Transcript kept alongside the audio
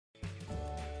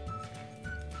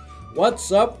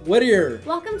What's Up, Whittier?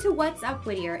 Welcome to What's Up,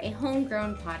 Whittier, a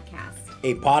homegrown podcast.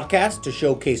 A podcast to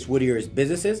showcase Whittier's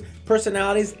businesses,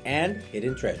 personalities, and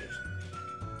hidden treasures.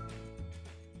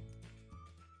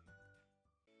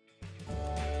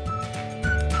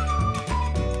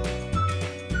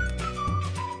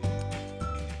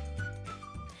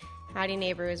 Howdy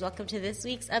neighbors, welcome to this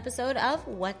week's episode of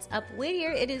What's Up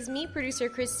Whittier. It is me, producer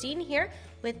Christine, here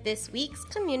with this week's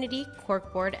community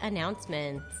corkboard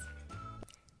announcements.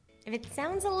 If it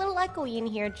sounds a little echoey in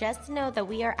here, just know that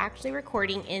we are actually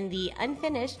recording in the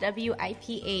unfinished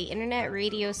WIPA internet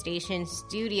radio station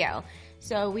studio.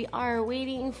 So we are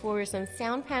waiting for some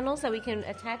sound panels that we can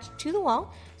attach to the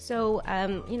wall. So,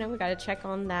 we got to check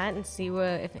on that and see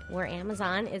where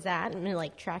Amazon is at.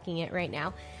 I'm tracking it right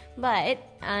now. But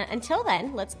until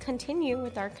then, let's continue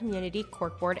with our community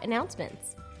corkboard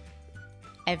announcements.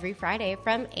 Every Friday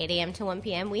from 8 a.m. to 1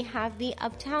 p.m., we have the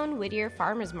Uptown Whittier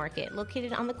Farmers Market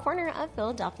located on the corner of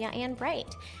Philadelphia and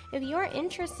Bright. If you're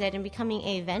interested in becoming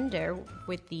a vendor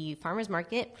with the Farmers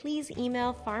Market, please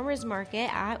email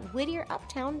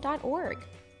farmersmarket@whittieruptown.org.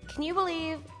 Can you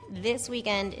believe this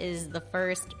weekend is the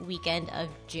first weekend of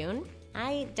June?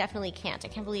 I definitely can't. I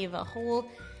can't believe the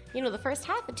first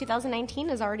half of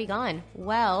 2019 is already gone.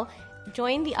 Well,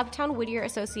 join the Uptown Whittier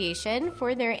Association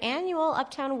for their annual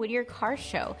Uptown Whittier Car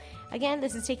Show. Again,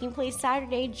 this is taking place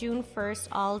Saturday, June 1st,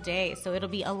 all day, so it'll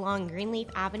be along Greenleaf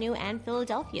Avenue and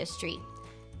Philadelphia Street.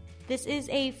 This is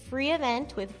a free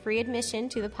event with free admission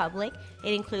to the public.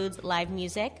 It includes live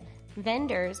music,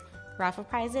 vendors, raffle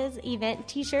prizes, event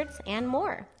t-shirts, and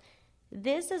more.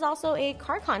 This is also a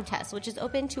car contest, which is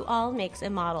open to all makes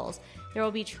and models. There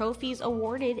will be trophies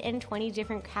awarded in 20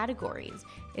 different categories.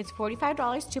 It's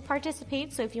 $45 to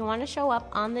participate, so if you want to show up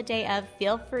on the day of,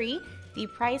 feel free. The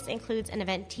price includes an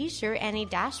event t-shirt and a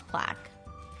dash plaque.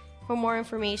 For more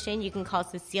information, you can call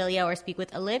Cecilia or speak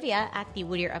with Olivia at the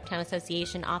Whittier Uptown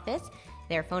Association office.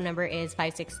 Their phone number is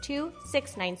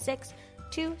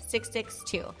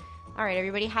 562-696-2662. All right,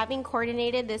 everybody, having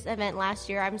coordinated this event last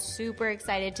year, I'm super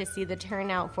excited to see the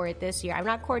turnout for it this year. I'm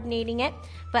not coordinating it,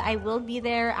 but I will be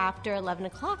there after 11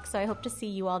 o'clock, so I hope to see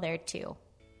you all there too.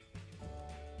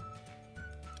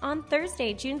 On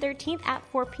Thursday, June 13th at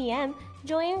 4 p.m.,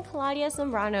 join Claudia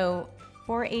Zambrano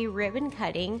for a ribbon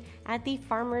cutting at the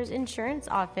Farmers Insurance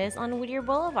office on Whittier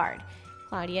Boulevard.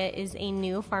 Claudia is a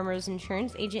new Farmers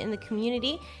Insurance agent in the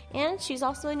community, and she's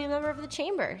also a new member of the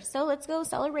chamber. So let's go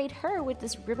celebrate her with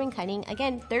this ribbon cutting,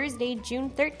 again, Thursday, June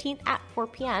 13th at 4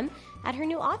 p.m. at her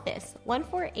new office,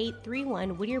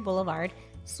 14831 Whittier Boulevard,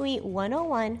 Suite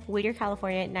 101, Whittier,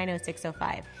 California,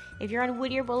 90605. If you're on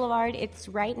Whittier Boulevard, it's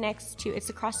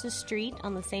across the street,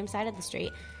 on the same side of the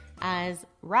street as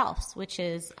Ralph's, which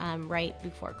is right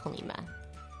before Colima.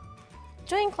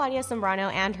 Join Claudia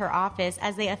Zambrano and her office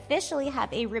as they officially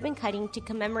have a ribbon cutting to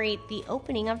commemorate the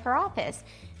opening of her office.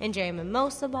 Enjoy a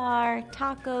mimosa bar,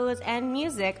 tacos, and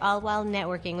music, all while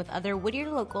networking with other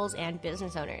Whittier locals and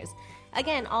business owners.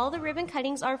 Again, all the ribbon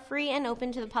cuttings are free and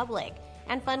open to the public.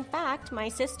 And fun fact, my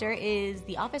sister is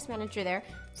the office manager there,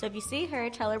 so if you see her,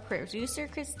 tell her producer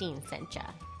Christine sent ya.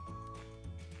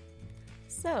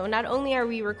 So, not only are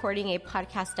we recording a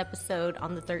podcast episode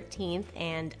on the 13th,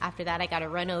 and after that I got to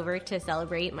run over to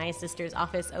celebrate my sister's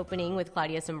office opening with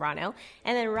Claudia Zambrano,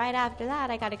 and then right after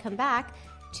that I got to come back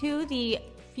to the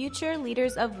Future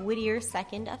Leaders of Whittier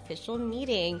second official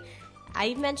meeting.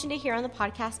 I've mentioned it here on the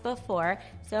podcast before.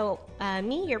 So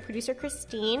me, your producer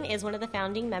Christine, is one of the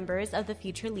founding members of the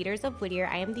Future Leaders of Whittier.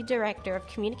 I am the director of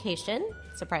communication.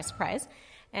 Surprise, surprise.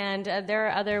 And there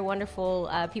are other wonderful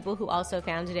people who also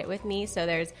founded it with me. So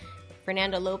there's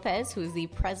Fernando Lopez, who's the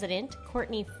president,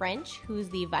 Courtney French, who's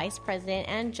the vice president,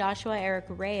 and Joshua Eric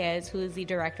Reyes, who is the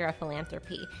director of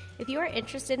philanthropy. If you are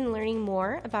interested in learning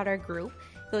more about our group,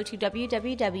 go to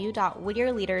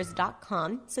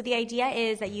www.whittierleaders.com. So the idea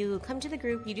is that you come to the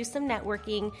group, you do some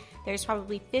networking. There's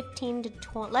probably 15 to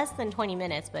less than 20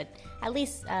 minutes, but at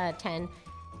least 10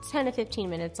 to 15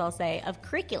 minutes, I'll say, of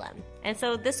curriculum. And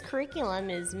so this curriculum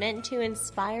is meant to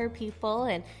inspire people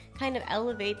and kind of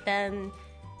elevate them,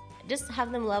 just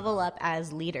have them level up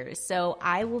as leaders. So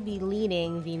I will be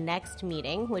leading the next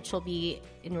meeting, which will be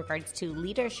in regards to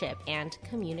leadership and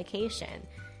communication.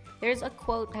 There's a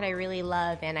quote that I really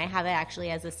love, and I have it actually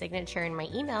as a signature in my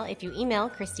email. If you email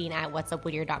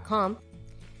Christine@whatsupwhittier.com,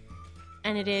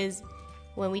 and it is,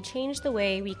 when we change the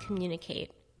way we communicate,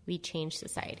 we change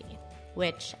society,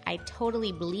 which I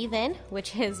totally believe in,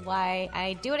 which is why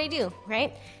I do what I do,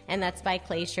 right? And that's by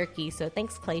Clay Shirky. So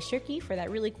thanks, Clay Shirky, for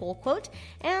that really cool quote.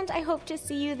 And I hope to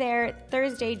see you there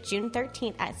Thursday, June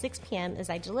 13th at 6 p.m. as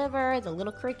I deliver the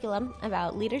little curriculum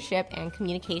about leadership and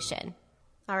communication.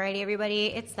 Alrighty, everybody,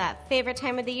 it's that favorite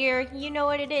time of the year. You know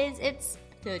what it is. It's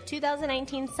the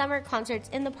 2019 Summer Concerts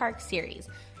in the Park series.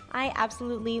 I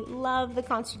absolutely love the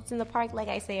concerts in the park, like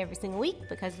I say every single week,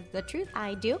 because it's the truth,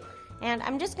 I do. And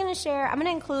I'm just going to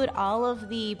include all of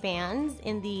the bands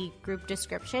in the group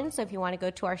description, so if you want to go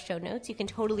to our show notes, you can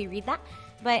totally read that.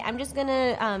 But I'm just going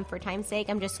to, for time's sake,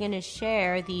 I'm just going to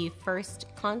share the first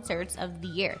concerts of the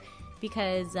year,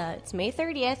 because it's May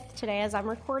 30th today as I'm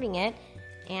recording it,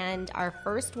 and our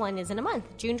first one is in a month,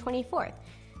 June 24th.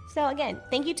 So again,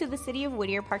 thank you to the City of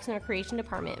Whittier Parks and Recreation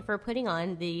Department for putting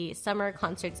on the Summer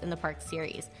Concerts in the Park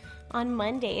series. On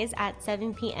Mondays at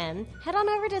 7 p.m., head on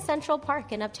over to Central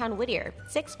Park in Uptown Whittier,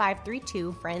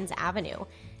 6532 Friends Avenue.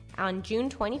 On June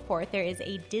 24th, there is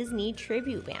a Disney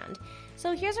tribute band.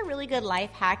 So here's a really good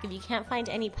life hack if you can't find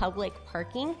any public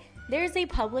parking. There's a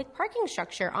public parking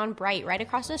structure on Bright right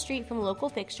across the street from Local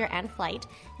Fixture and Flight.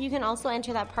 You can also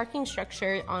enter that parking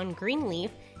structure on Greenleaf,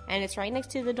 and it's right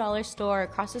next to the dollar store,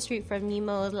 across the street from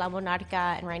Nemo's, La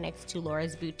Monarca, and right next to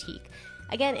Laura's Boutique.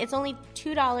 Again, it's only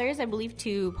 $2, I believe,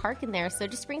 to park in there, so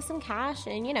just bring some cash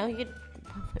and, you could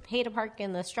pay to park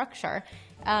in the structure.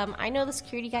 I know the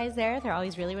security guys there. They're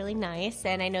always really, really nice,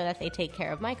 and I know that they take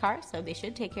care of my car, so they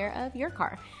should take care of your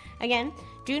car. Again,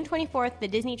 June 24th, the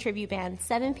Disney Tribute Band,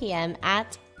 7 p.m.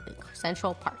 at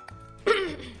Central Park.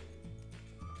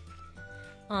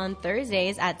 On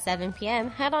Thursdays at 7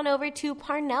 p.m., head on over to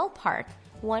Parnell Park,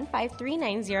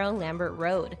 15390 Lambert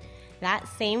Road. That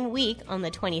same week, on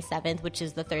the 27th, which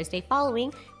is the Thursday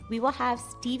following, we will have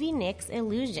Stevie Nicks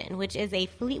Illusion, which is a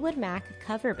Fleetwood Mac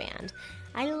cover band.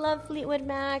 I love Fleetwood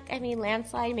Mac. I mean,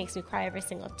 Landslide makes me cry every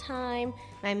single time.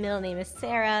 My middle name is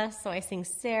Sarah, so I sing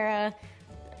Sarah.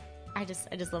 I just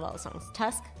love all the songs.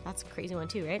 Tusk, that's a crazy one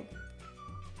too, right?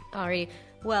 Alright,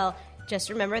 well, just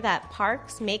remember that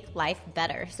parks make life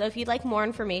better. So if you'd like more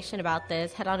information about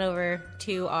this, head on over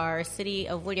to our City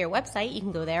of Whittier website. You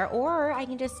can go there, or I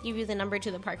can just give you the number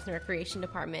to the Parks and Recreation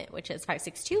Department, which is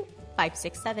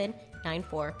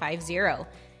 562-567-9450.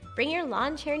 Bring your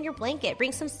lawn chair and your blanket.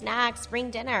 Bring some snacks.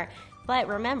 Bring dinner. But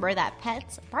remember that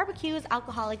pets, barbecues,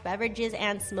 alcoholic beverages,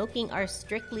 and smoking are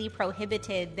strictly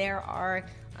prohibited. There are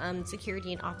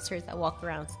security and officers that walk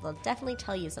around, so they'll definitely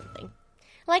tell you something.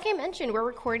 Like I mentioned, we're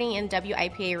recording in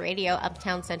WIPA Radio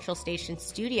Uptown Central Station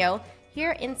studio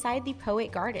here inside the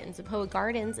Poet Gardens. The Poet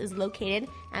Gardens is located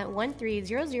at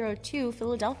 13002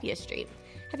 Philadelphia Street.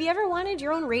 Have you ever wanted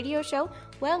your own radio show?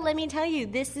 Well, let me tell you,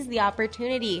 this is the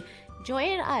opportunity.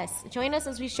 Join us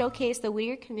as we showcase the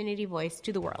Whittier community voice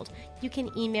to the world. You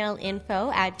can email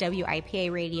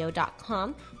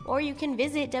info@wiparadio.com, or you can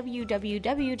visit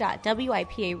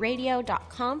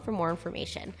www.wiparadio.com for more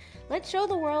information. Let's show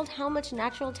the world how much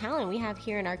natural talent we have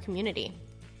here in our community.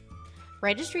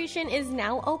 Registration is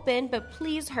now open, but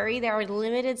please hurry. There are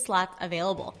limited slots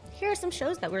available. Here are some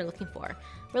shows that we're looking for.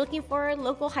 We're looking for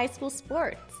local high school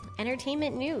sports,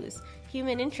 entertainment news,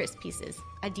 human interest pieces,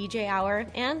 a DJ hour,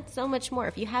 and so much more.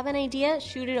 If you have an idea,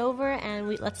 shoot it over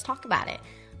and let's talk about it.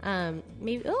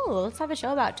 Let's have a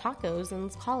show about tacos and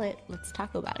let's call it Let's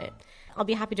Taco About It. I'll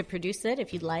be happy to produce it.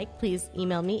 If you'd like, please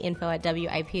email me,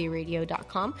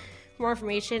 info@wiparadio.com. For more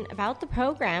information about the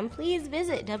program, please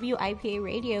visit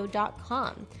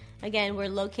wiparadio.com. Again, we're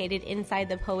located inside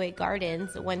the Poet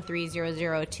Gardens,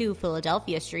 13002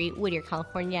 Philadelphia Street, Whittier,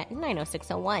 California,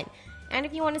 90601. And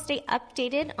if you want to stay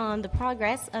updated on the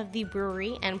progress of the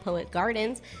brewery and Poet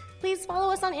Gardens, please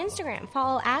follow us on Instagram.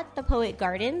 Follow at the Poet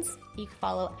Gardens. You can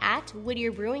follow at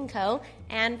Whittier Brewing Co.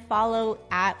 and follow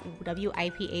at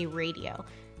WIPA Radio.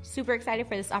 Super excited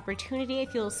for this opportunity. I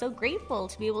feel so grateful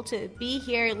to be able to be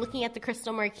here looking at the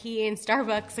Crystal Marquee and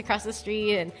Starbucks across the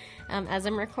street, and as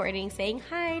I'm recording, saying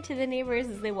hi to the neighbors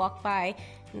as they walk by.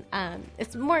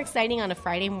 It's more exciting on a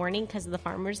Friday morning because of the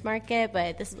farmers market,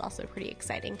 but this is also pretty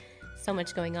exciting. So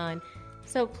much going on.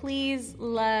 So please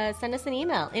send us an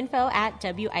email,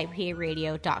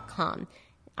 info@wiparadio.com.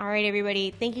 All right, everybody.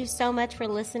 Thank you so much for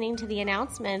listening to the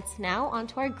announcements. Now on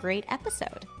to our great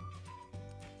episode.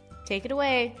 Take it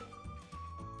away.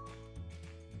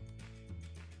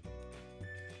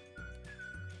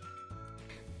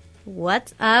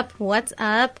 What's up? What's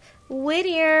up?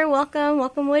 Whittier. Welcome.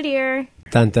 Welcome, Whittier.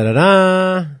 Dun da da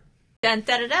da. Dun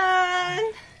dun dun dun.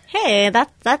 Hey,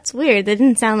 that's weird. That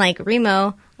didn't sound like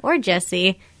Remo or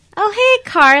Jesse. Oh, hey,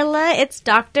 Carla. It's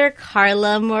Dr.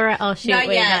 Carla Morel. Oh, shoot. Not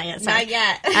yet. Not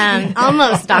yet.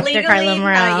 Almost Dr. Legally, Carla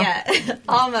Morel. Not yet.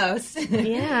 Almost.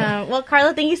 Yeah. Well,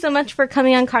 Carla, thank you so much for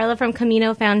coming on. Carla from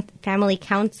Camino Family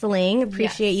Counseling.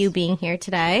 Appreciate you being here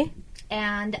today.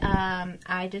 And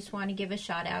I just want to give a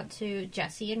shout out to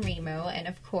Jesse and Remo, and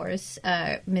of course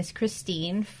Miss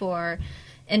Christine for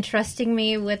entrusting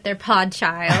me with their pod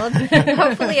child.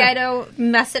 Hopefully I don't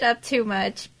mess it up too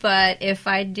much, but if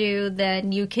I do,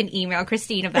 then you can email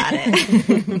Christine about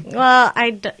it. Well,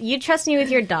 you trust me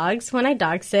with your dogs when I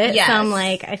dog sit. Yes. So I'm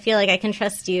like, I feel like I can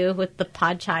trust you with the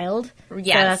pod child.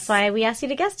 Yes. So that's why we asked you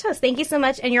to guest host. Thank you so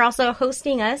much. And you're also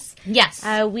hosting us. Yes.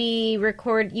 We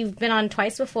record, you've been on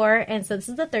twice before, and so this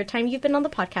is the third time you've been on the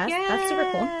podcast. Yes. That's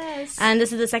super cool. And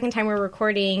this is the second time we're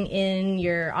recording in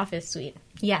your office suite.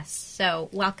 Yes. So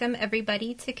welcome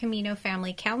everybody to Camino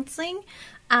Family Counseling.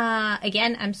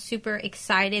 Again, I'm super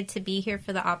excited to be here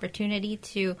for the opportunity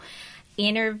to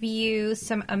interview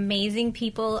some amazing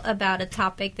people about a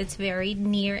topic that's very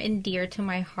near and dear to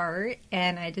my heart.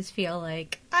 And I just feel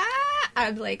like,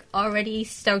 I'm like already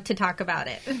stoked to talk about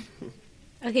it.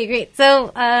 Okay, great.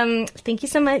 So, thank you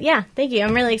so much. Yeah, thank you.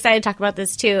 I'm really excited to talk about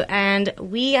this too. And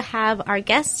we have our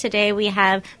guests today. We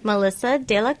have Melissa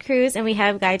De La Cruz and we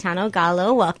have Gaetano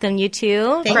Gallo. Welcome, you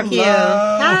two. Thank you.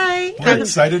 Hi. We're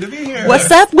excited to be here.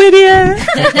 What's up, Whittier?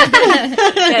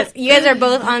 Yes, you guys are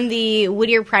both on the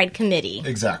Whittier Pride Committee.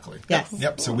 Exactly. Yes.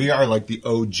 Yep. So we are like the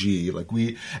OG. Like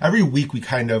every week we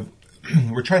kind of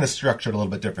we're trying to structure it a little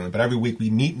bit differently, but every week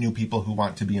we meet new people who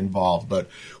want to be involved.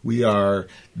 But we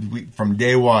from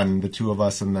day one, the two of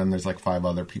us, and then there's like 5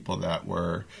 other people that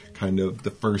were kind of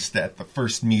at the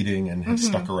first meeting and have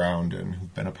stuck around and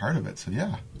who've been a part of it. So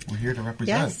yeah, we're here to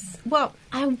represent. Yes. Well,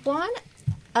 I want,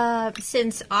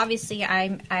 since obviously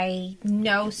I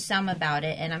know some about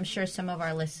it, and I'm sure some of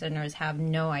our listeners have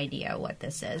no idea what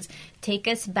this is, take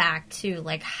us back to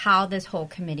like how this whole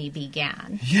committee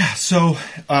began. Yeah. So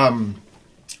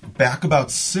back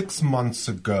about 6 months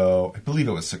ago, I believe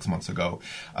it was 6 months ago,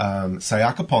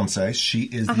 Sayaka Ponce, she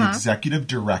is the executive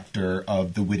director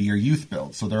of the Whittier Youth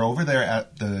Build. So they're over there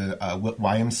at the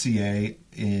YMCA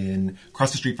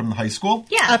across the street from the high school.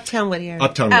 Yeah. Uptown Whittier.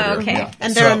 Uptown Whittier. okay. Yeah.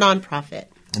 And they're a nonprofit.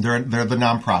 And they're the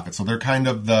nonprofit, so they're kind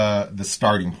of the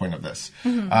starting point of this.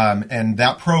 And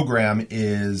that program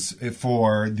is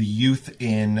for the youth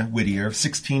in Whittier,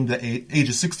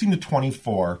 ages 16 to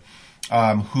 24,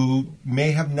 who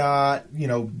may have not,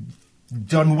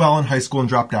 done well in high school and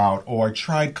dropped out, or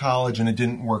tried college and it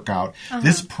didn't work out.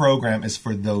 This program is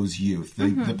for those youth.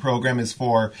 The program is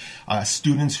for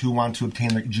students who want to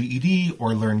obtain their GED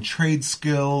or learn trade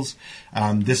skills.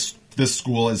 This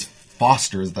school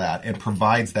fosters that and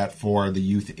provides that for the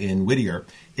youth in Whittier.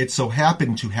 It so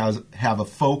happened to have a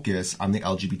focus on the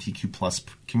LGBTQ plus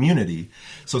community.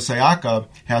 So Sayaka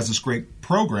has this great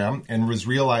program and was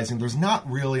realizing there's not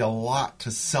really a lot to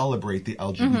celebrate the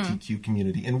LGBTQ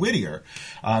community in Whittier.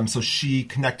 So she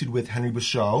connected with Henry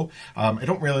Bouchot. I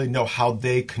don't really know how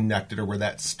they connected or where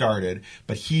that started,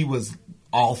 but he was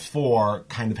all for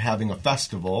kind of having a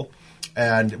festival.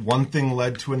 And one thing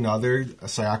led to another.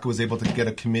 Sayaka was able to get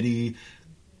a committee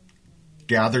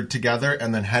gathered together,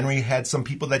 and then Henry had some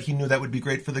people that he knew that would be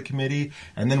great for the committee,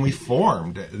 and then we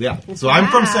formed. Yeah. So I'm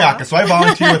from Sayaka, so I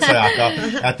volunteer with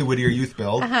Sayaka at the Whittier Youth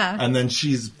Build, and then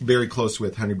she's very close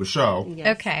with Henry Bouchot. Yes.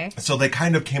 Okay. So they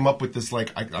kind of came up with this,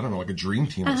 like, I don't know, like a dream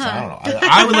team or something. I don't know.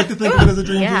 I would like to think of it as a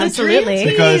dream team. Absolutely.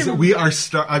 Because we are,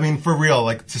 for real,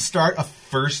 like, to start a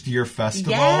first-year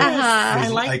festival. Yes.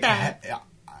 is I like that.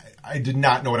 I did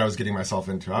not know what I was getting myself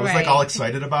into. I was like Right. all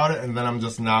excited about it, and then I'm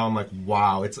like,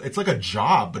 wow, it's like a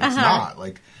job, but it's not.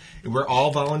 Like, we're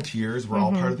all volunteers. We're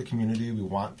all part of the community. We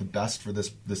want the best for this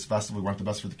festival. We want the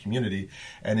best for the community,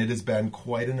 and it has been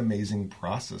quite an amazing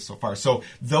process so far. So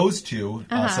those two,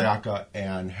 Sayaka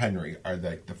and Henry, are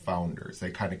the founders.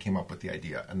 They kind of came up with the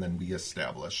idea, and then we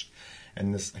established.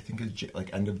 And this, I think, is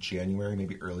like end of January,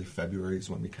 maybe early February is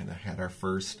when we kind of had our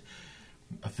first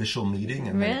official meeting,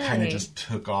 and then it kind of Really? just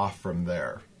took off from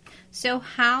there. So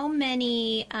how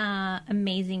many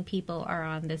amazing people are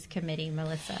on this committee,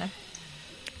 Melissa?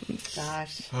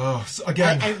 Gosh. Oh, so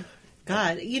again,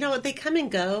 God. They come and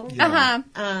go. Yeah.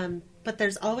 But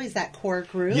there's always that core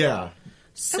group. yeah.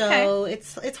 So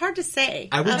it's hard to say.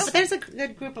 I would but there's a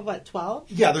good group of,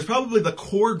 12? Yeah, there's probably the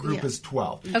core group Yeah. is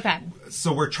 12. Okay.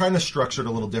 So we're trying to structure it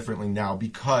a little differently now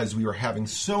because we are having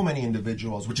so many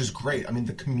individuals, which is great. I mean,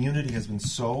 the community has been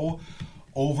so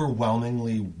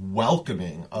overwhelmingly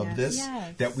welcoming of this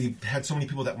Yes. that we've had so many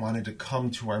people that wanted to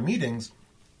come to our meetings.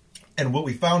 And what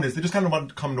we found is they just kind of wanted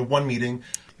to come to one meeting,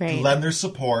 Right. lend their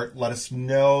support, let us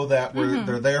know that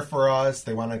they're there for us.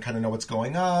 They want to kind of know what's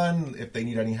going on. If they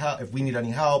need any help, if we need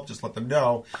any help, just let them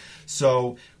know.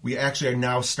 So we actually are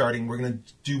now starting. We're going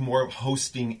to do more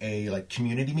hosting a like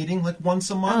community meeting like once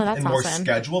a month that's and more awesome.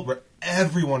 scheduled where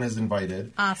everyone is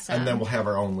invited. Awesome. And then we'll have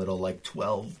our own little like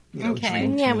 12. Okay.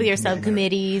 dream Yeah, team with your meeting.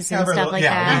 subcommittees and Have our stuff little- like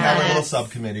yeah, that. we have our little Yes.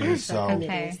 subcommittees. So.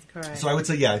 Okay. Correct. So I would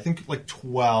say, yeah, I think like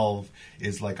 12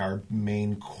 is like our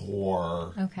main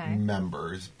core Okay.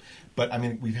 members. But I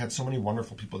mean, we've had so many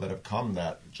wonderful people that have come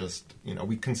that just,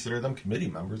 we consider them committee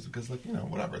members because, like,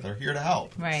 whatever, they're here to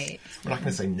help. Right. We're not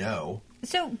going to say no.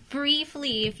 So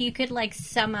briefly, if you could like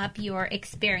sum up your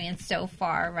experience so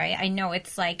far, right? I know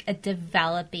it's like a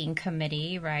developing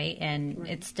committee, right? And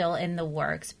it's still in the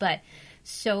works, but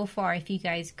so far, if you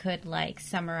guys could like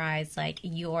summarize like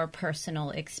your personal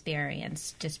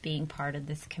experience just being part of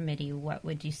this committee, what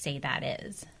would you say that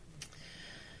is?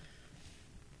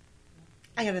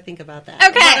 I got to think about that.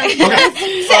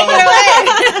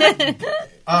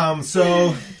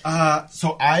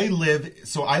 So I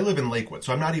live in Lakewood.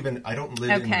 So I don't live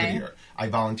in Okay. Whittier. I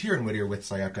volunteer in Whittier with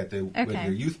Sayaka at the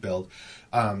Whittier Youth Build.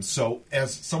 So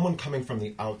as someone coming from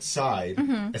the outside,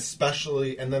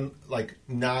 especially, and then like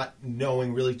not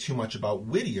knowing really too much about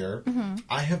Whittier,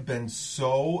 I have been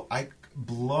so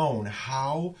blown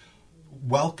how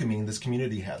welcoming this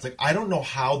community has. Like, I don't know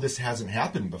how this hasn't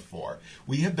happened before.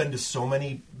 We have been to so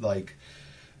many like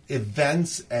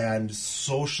events and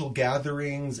social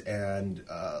gatherings and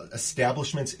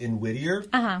establishments in Whittier.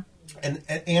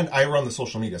 And I run the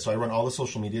social media, so I run all the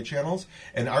social media channels,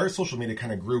 and our social media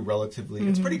kind of grew relatively.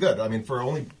 It's pretty good. I mean, for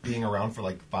only being around for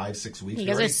like 5-6 weeks, You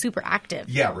guys are super active.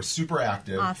 yeah, we're super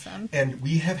active. Awesome. And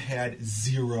we have had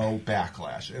zero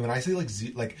backlash. And when I say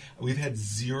like we've had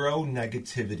zero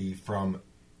negativity from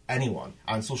anyone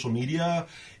on social media,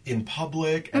 in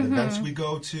public, at events we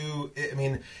go to.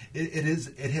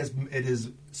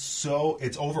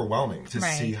 It's overwhelming to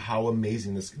Right. see how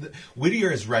amazing this.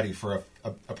 Whittier is ready for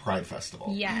a Pride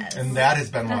Festival. Yes. And that has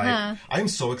been like, I'm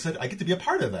so excited. I get to be a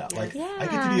part of that. Like, I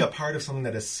get to be a part of something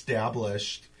that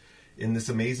established in this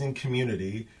amazing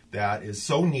community that is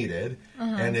so needed.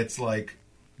 And it's like,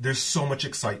 there's so much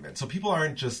excitement. So people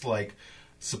aren't just like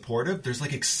supportive. There's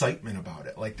like excitement about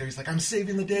it. Like, there's like, I'm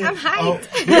saving the day. I'm hyped.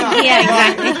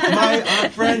 My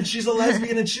friend, she's a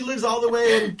lesbian and she lives all the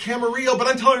way in Camarillo, but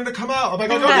I'm telling her to come out. I'm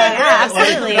like, okay,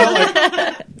 absolutely.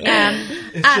 Yeah.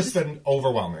 it's just been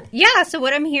overwhelming. Yeah, so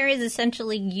what I'm hearing is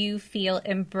essentially you feel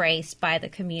embraced by the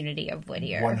community of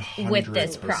Whittier 100%. with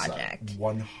this project.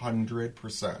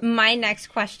 100%. My next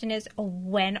question is,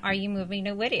 when are you moving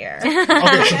to Whittier?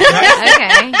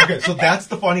 Okay. So that's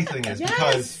the funny thing is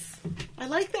because I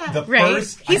like that. the Right.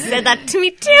 first... He said that to me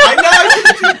too.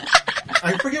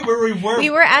 I forget where we were. We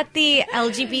were at the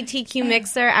LGBTQ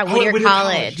mixer at Oh, Whittier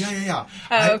College. Yeah.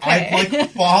 Oh, okay. I've like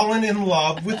fallen in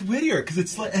love with Whittier because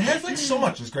it's like it has like so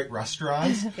much. There's great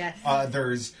restaurants. Yes.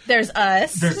 There's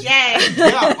us. There's Yay.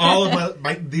 yeah, all of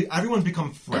everyone's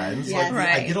become friends. Yes. Like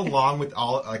I Right. get along with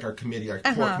all like our committee, our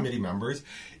core committee members.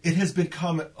 It has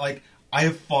become like I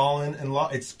have fallen in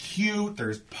love. It's cute.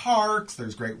 There's parks.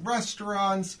 There's great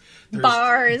restaurants. There's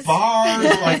Bars.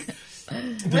 Like the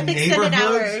With extended neighborhoods.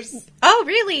 hours. Oh,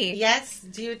 really? Yes,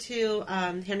 due to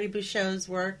Henry Bouchot's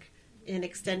work in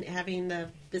having the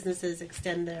businesses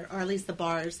extend or at least the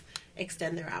bars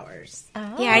extend their hours.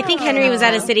 Yeah, I think Henry was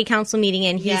at a city council meeting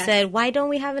and he Yes. said, why don't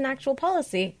we have an actual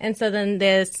policy? And so then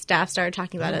the staff started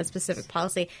talking about a specific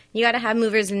policy. You got to have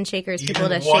movers and shakers, people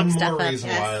Even to one shake stuff more up. reason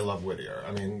Yes. why I love Whittier.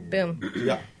 I mean, Boom.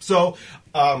 Yeah. So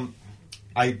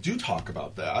I do talk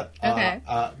about that. Okay.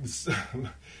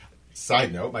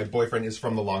 Side note: my boyfriend is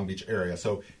from the Long Beach area,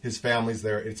 so his family's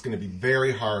there. It's going to be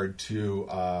very hard to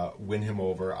win him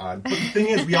over on. But the thing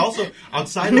is, we also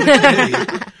outside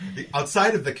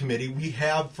of the committee, we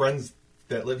have friends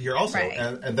that live here also, Right.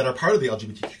 and that are part of the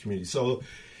LGBTQ community. So.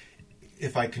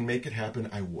 If I can make it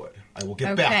happen, I would. I will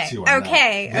get back to you on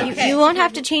Okay. that. Okay. You won't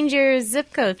have to change your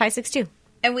zip code, 562.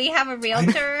 And we have a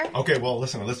realtor. Okay, well,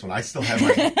 listen to this one. I still have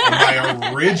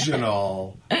my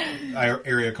original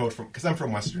area code because I'm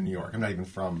from Western New York. I'm not even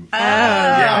from.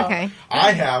 Yeah. okay.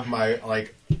 I have my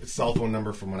cell phone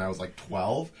number from when I was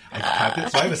 12. I kept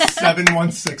it, so I have a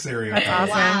 716 area code. Awesome.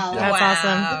 Wow. That's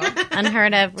awesome.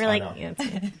 Unheard of. We're like, know. yeah,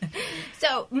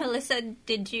 So, Melissa,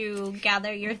 did you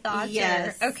gather your thoughts?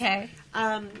 Yes. Okay.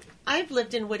 I've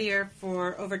lived in Whittier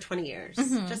for over 20 years,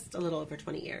 just a little over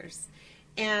 20 years.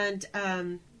 And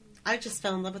I just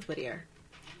fell in love with Whittier.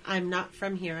 I'm not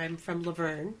from here. I'm from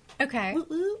Laverne. Okay.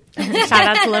 Woo. shout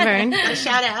out to Laverne.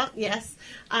 Shout out, yes.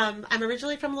 I'm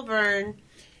originally from Laverne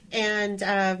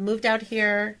and moved out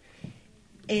here.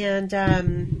 And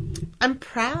I'm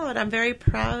proud. I'm very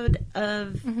proud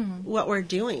of what we're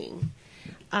doing.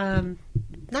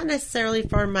 Not necessarily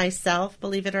for myself,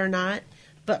 believe it or not,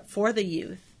 but for the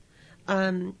youth.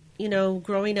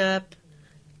 Growing up,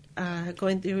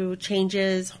 going through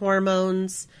changes,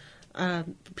 hormones,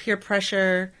 peer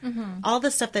pressure, all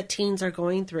the stuff that teens are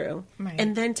going through. Right.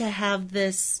 And then to have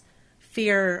this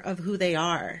fear of who they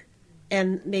are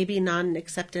and maybe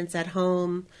non-acceptance at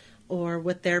home or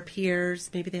with their peers.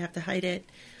 Maybe they have to hide it.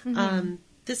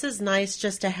 This is nice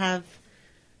just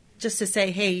to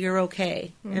say, hey, you're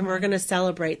okay. And we're going to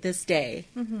celebrate this day,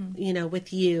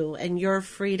 with you. And you're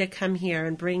free to come here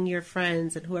and bring your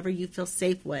friends and whoever you feel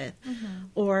safe with.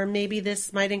 Or maybe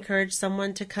this might encourage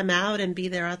someone to come out and be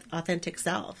their authentic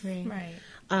self. Right.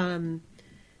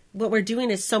 What we're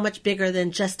doing is so much bigger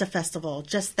than just a festival,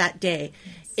 just that day.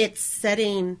 Yes. It's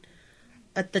setting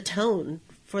the tone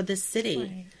for this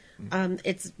city. Right.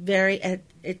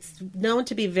 It's known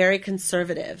to be very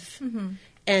conservative.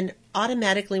 And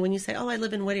automatically when you say, oh, I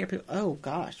live in Whittier, people, oh,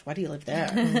 gosh, why do you live there?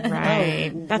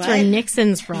 Right. Oh, that's what? where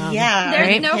Nixon's from. Yeah. There's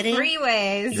right? no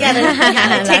freeways.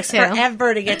 Yeah, it takes too.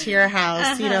 forever to get to your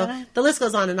house. The list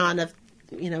goes on and on of,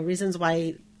 reasons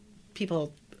why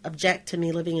people object to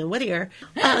me living in Whittier.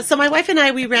 So my wife and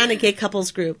I, we ran a gay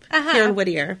couples group here in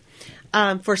Whittier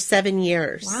for 7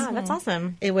 years. Wow, that's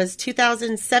awesome. It was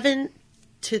 2007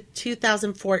 to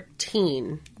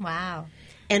 2014. Wow.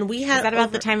 And we had Is that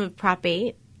about the time of Prop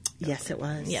 8? Yes, it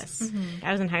was. Yes.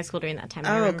 I was in high school during that time. I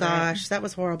Oh, remember gosh, it. that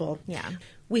was horrible. Yeah.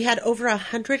 We had over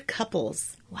 100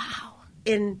 couples Wow.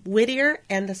 in Whittier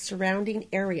and the surrounding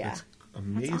area.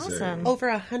 Amazing. That's awesome. Over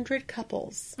 100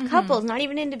 couples. Couples, not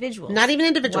even individuals. Not even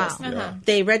individuals. Wow. Yeah.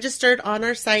 They registered on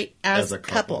our site as As a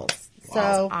couple. couples. Wow.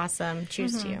 So, Awesome.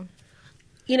 Cheers to you.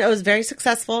 it was very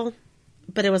successful,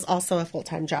 but it was also a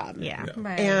full-time job. Yeah.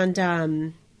 Right.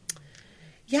 And,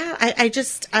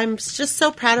 I'm just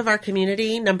so proud of our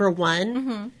community, number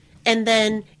one. And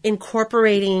then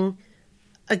incorporating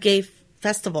a gay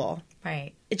festival.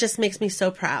 Right. It just makes me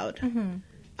so proud.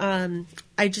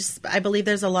 I believe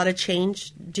there's a lot of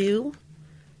change due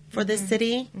for this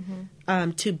city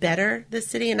to better this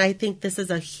city, and I think this is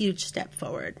a huge step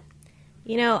forward.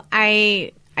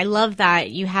 I love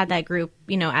that you had that group,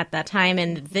 at that time,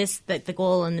 and the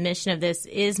goal and the mission of this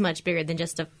is much bigger than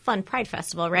just a fun Pride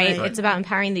Festival, right? Right. It's about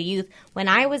empowering the youth. When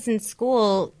I was in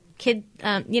school, kids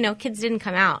didn't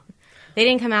come out. They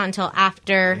didn't come out until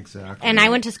after. Exactly. And I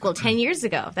went to school 10 years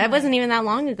ago. That wasn't even that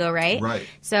long ago, right? Right.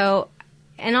 So,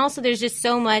 and also there's just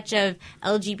so much of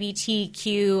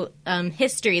LGBTQ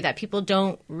history that people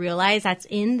don't realize that's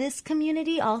in this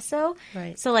community also.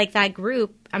 Right. So like that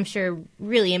group, I'm sure,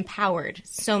 really empowered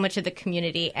so much of the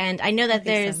community. And I know that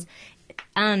there's,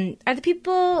 are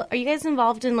you guys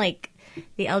involved in like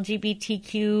the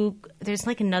LGBTQ, there's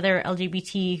like another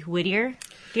LGBT Whittier?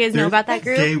 Do you guys know about that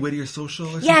group? Gay Whittier Social?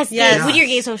 Or Yes, something? yes. Whittier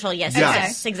Gay Social. Yes, Yes.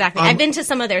 yes, exactly. I've been to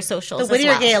some of their socials. The as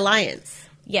Whittier well. Gay Alliance.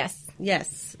 Yes.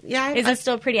 Yes. Yeah. Is it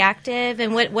still pretty active?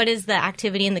 And what is the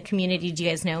activity in the community? Do you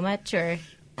guys know much? Or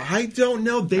I don't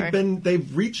know.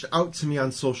 They've reached out to me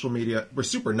on social media. We're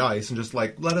super nice and just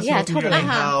like, let us know if you totally. need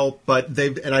help. But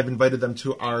I've invited them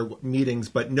to our meetings.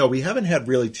 But no, we haven't had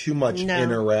really too much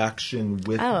interaction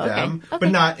with them. Okay.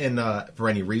 But not for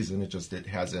any reason. It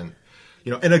hasn't.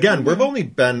 And again, we've only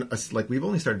been we've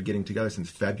only started getting together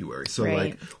since February, so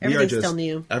Right. Everything's still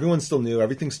new. Everyone's still new.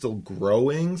 Everything's still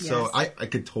growing. So Yes. I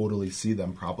could totally see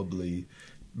them probably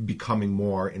becoming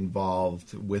more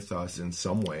involved with us in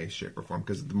some way, shape, or form.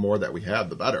 Because the more that we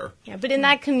have, the better. yeah, but in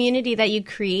that community that you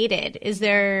created,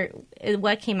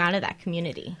 what came out of that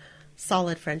community?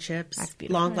 Solid friendships, That's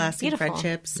beautiful. long-lasting Beautiful.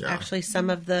 friendships. Yeah. Actually, some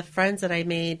of the friends that I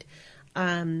made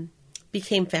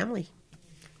became family.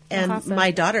 And awesome.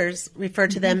 my daughters refer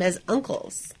to them as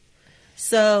uncles.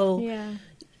 So Yeah.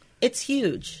 it's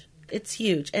huge. It's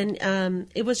huge. And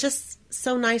it was just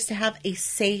so nice to have a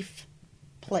safe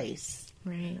place,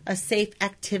 Right. a safe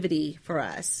activity for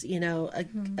us,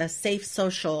 a safe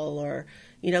social or,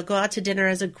 go out to dinner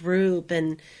as a group.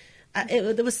 And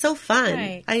it was so fun.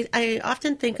 Right. I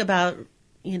often think about,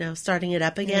 starting it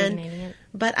up again, Reigniting it.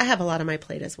 but I have a lot on my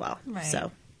plate as well. Right.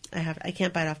 So I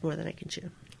can't bite off more than I can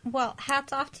chew. Well,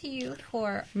 hats off to you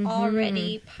for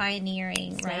already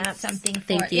pioneering, right? Snaps. Something for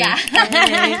Thank you.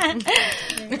 Yeah.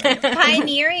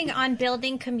 Pioneering on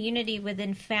building community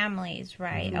within families,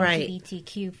 right? Right.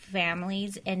 LGBTQ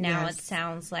families, and now Yes. it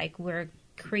sounds like we're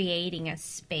creating a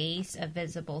space, a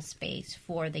visible space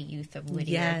for the youth of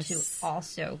Whittier Yes. to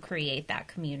also create that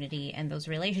community and those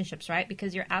relationships, right?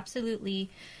 Because you're absolutely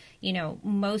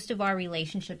most of our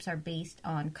relationships are based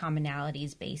on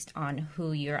commonalities, based on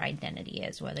who your identity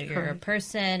is, whether you're a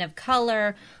person of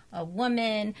color, a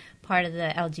woman, part of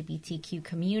the LGBTQ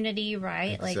community,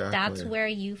 right? Exactly. Like that's where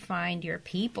you find your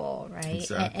people, right?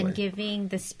 Exactly. And giving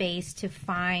the space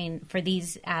for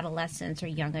these adolescents or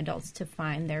young adults to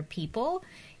find their people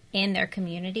in their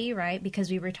community, right? Because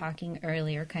we were talking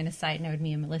earlier, kind of side note,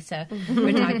 me and Melissa, we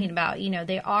were talking about,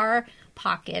 there are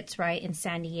pockets, right, in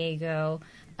San Diego,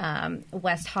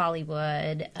 West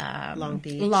Hollywood, Long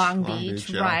Beach. Long Beach,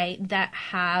 yeah. right, that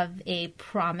have a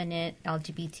prominent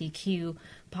LGBTQ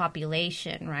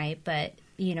population, right? But,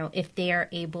 if they are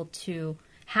able to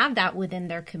have that within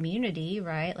their community,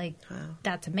 right? Like,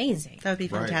 that's amazing. That would be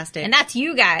Right. fantastic. And that's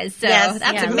you guys, so Yes.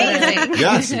 that's Yeah. amazing.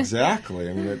 Yes, exactly.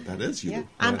 I mean, that is you. Yeah.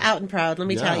 I'm out and proud, let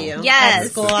me Yeah. tell you. Yes.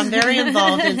 At school, I'm very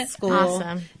involved in school.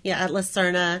 Awesome. Yeah, at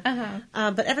Lucerna.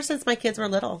 But ever since my kids were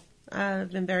little,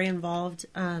 I've been very involved.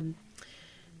 And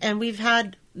we've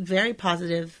had very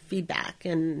positive feedback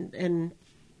and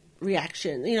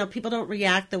reaction. People don't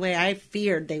react the way I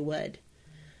feared they would.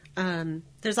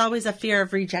 There's always a fear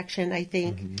of rejection, I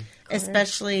think,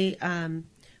 especially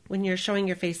when you're showing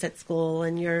your face at school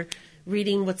and you're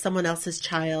reading with someone else's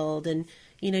child, and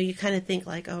you kind of think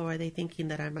like, oh, are they thinking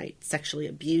that I might sexually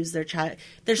abuse their child?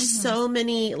 There's so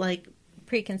many like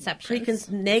Preconceptions.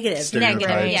 negative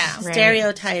Stereotypes. Yeah. Right.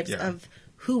 stereotypes Yeah. of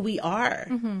who we are,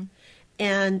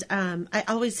 and I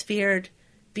always feared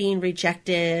being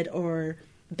rejected or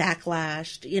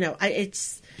backlashed.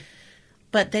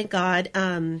 But thank God,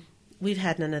 we've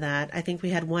had none of that. I think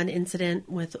we had one incident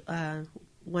with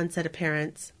one set of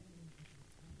parents.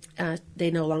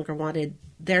 They no longer wanted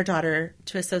their daughter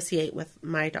to associate with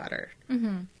my daughter.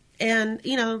 And,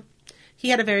 he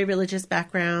had a very religious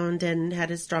background and had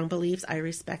his strong beliefs. I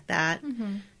respect that.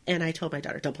 And I told my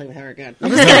daughter, don't play with her again. I'm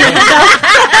just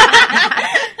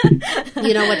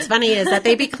kidding. What's funny is that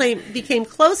they became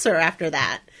closer after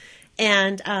that.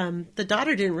 And the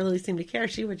daughter didn't really seem to care.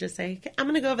 She would just say, I'm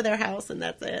going to go over their house, and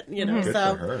that's it. Good So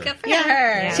for her. Good for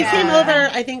yeah, her. she came over,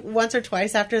 I think, once or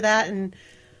twice after that. And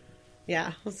yeah,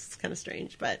 it was kind of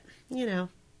strange. But,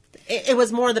 it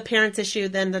was more the parents' issue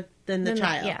than the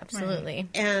child. Yeah, absolutely.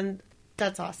 And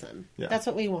that's awesome. Yeah. That's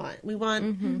what we want. We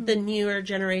want the newer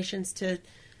generations to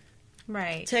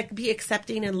be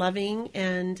accepting and loving,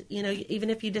 and even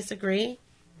if you disagree,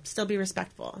 still be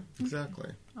respectful.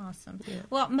 Exactly. Awesome.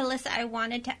 Well, Melissa, I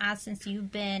wanted to ask, since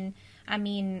you've been,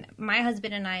 my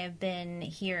husband and I have been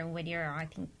here in Whittier, I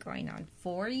think going on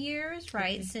 4 years,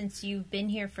 right? Okay. Since you've been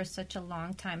here for such a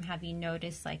long time, have you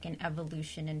noticed like an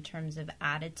evolution in terms of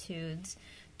attitudes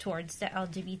towards the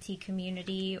LGBT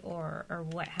community, or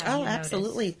what have you noticed?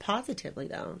 Absolutely. Positively,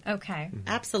 though. Okay.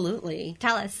 Absolutely.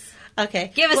 Tell us.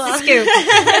 Okay. Give us the scoop.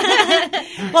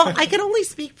 Well, I can only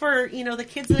speak for, the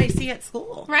kids that I see at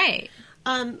school. Right.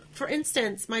 For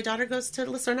instance, my daughter goes to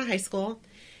Lucerna High School,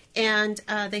 and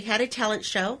they had a talent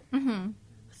show.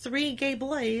 3 gay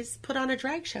boys put on a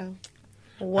drag show.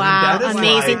 Wow, that is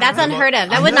amazing. like- That's unheard of.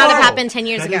 That I would not have know. happened 10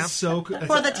 years That ago. is so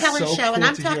For the talent so show, cool and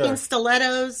I'm to talking hear.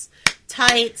 stilettos,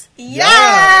 tights.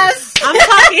 Yes! I'm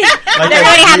talking. Like Did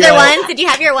everybody have their real- ones? Did you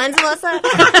have your ones, Melissa?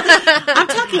 I'm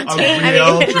talking A tape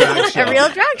real drag show. A real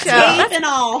drag show. and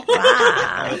all.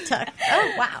 Wow.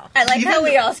 Oh, wow. I like Even how the-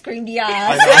 we all screamed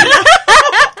yes.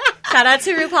 Shout out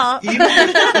to RuPaul. Even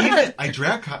I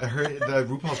heard the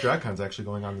RuPaul's Drag Con's actually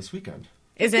going on this weekend.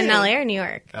 Is it in LA or New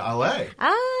York? LA.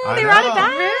 Oh, I they brought it know.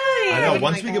 back. I know. Oh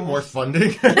Once my we get gosh. more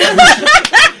funding,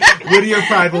 Whittier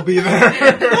Pride will be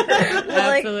there.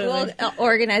 We'll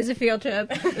organize a field trip.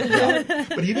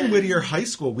 But even Whittier High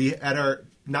School, we at our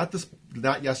not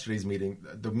yesterday's meeting,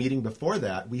 the meeting before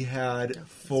that, we had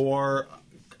 4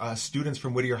 students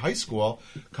from Whittier High School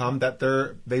come that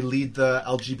they lead the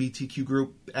LGBTQ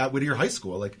group at Whittier High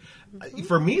School. Like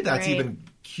for me, that's Right. even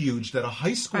huge that a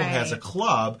high school has a Right.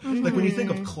 club. Like when you think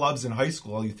of clubs in high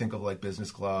school, you think of like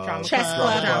business club, Drama Chess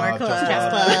club, club,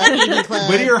 chess club. evening club.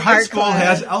 Whittier High art School club.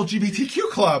 has LGBTQ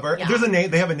club. Or there's a name.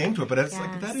 They have a name to it, but it's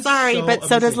like that is Sorry, so but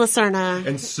so does amazing. Lucerna.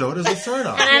 And so does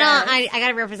Lucerna. And I got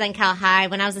to represent Cal High.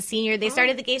 When I was a senior, they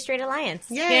started the Gay Straight Alliance.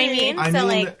 Yay. You know what I mean? I So,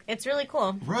 mean- it's really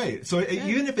cool. Right. So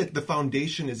even if the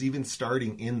foundation is even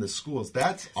starting in the schools,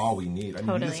 that's all we need. I mean,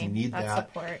 Totally. you just need That's that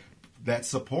support. That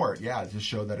support. Yeah, to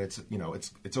show that it's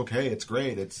it's okay, it's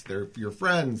great, they're your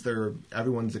friends,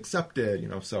 everyone's accepted.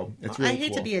 So it's really I hate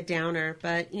cool. to be a downer,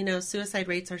 but suicide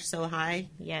rates are so high.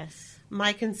 Yes.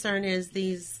 My concern is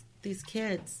these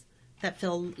kids that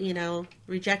feel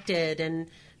rejected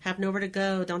and have nowhere to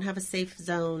go, don't have a safe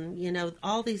zone.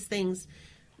 All these things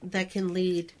that can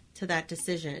lead to that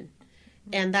decision,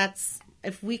 and that's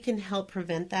if we can help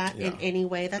prevent that in Yeah. any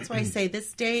way, that's why I say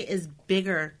this day is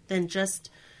bigger than just,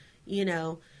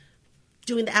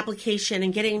 doing the application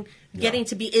and getting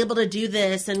to be able to do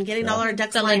this and getting all our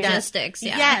ducks The lined up. logistics,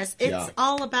 yeah. Yes, it's Yeah.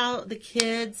 all about the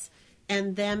kids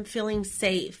and them feeling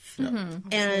safe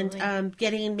and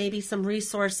getting maybe some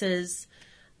resources.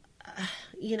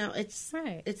 It's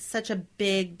Right. it's such a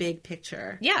big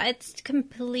picture. Yeah, it's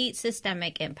complete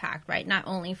systemic impact, right? Not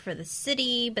only for the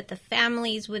city, but the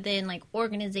families within like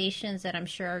organizations that I'm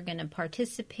sure are going to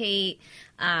participate.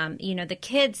 The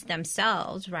kids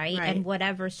themselves, right? Right. And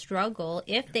whatever struggle,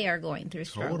 if they are going through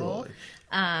struggle,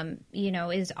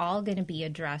 is all going to be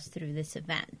addressed through this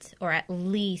event, or at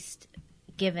least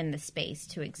given the space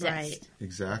to exist. Right.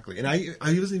 Exactly. And I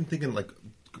was even thinking, like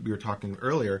we were talking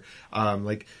earlier,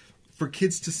 like for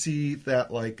kids to see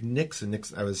that, like Nixon,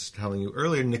 I was telling you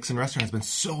earlier, Nixon Restaurant has been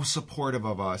so supportive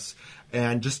of us.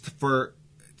 And just for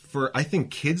I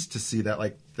think kids to see that,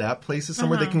 like, that place is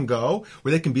somewhere they can go,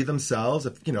 where they can be themselves.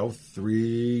 If,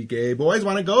 3 gay boys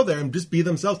want to go there and just be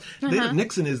themselves.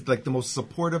 Nixon is, like, the most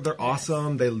supportive. They're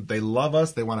awesome. They love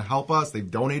us. They want to help us. They've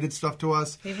donated stuff to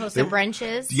us. We've hosted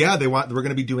brunches. Yeah, we're going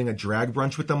to be doing a drag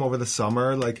brunch with them over the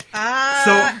summer. Like, so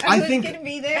I think going to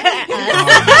be there.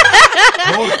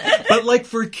 but like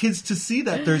for kids to see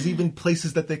that there's even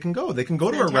places that they can go. They can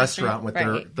go to a restaurant with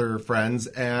Right. their friends,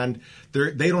 and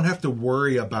they don't have to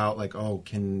worry about, like, oh,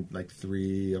 can like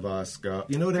 3 of us go?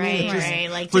 You know what I mean? It's just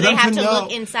Right. Like, for do they them have to know-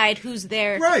 look inside who's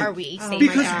there? Right. Are we safe?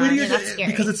 because or not? Whittier's- That's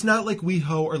scary. because it's not like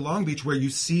WeHo or Long Beach where you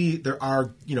see there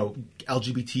are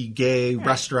LGBT gay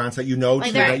restaurants that Like,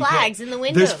 there are that you flags can't- in the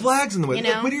windows, There's flags in the windows.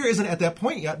 you know? Whittier isn't at that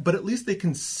point yet, but at least they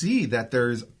can see that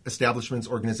there's establishments,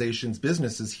 organizations,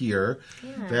 businesses here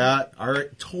that are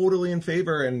totally in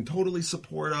favor and totally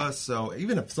support us. So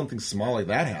even if something small like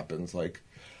that happens, like,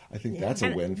 I think that's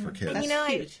a win for kids. That's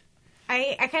huge.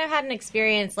 I kind of had an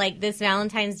experience like this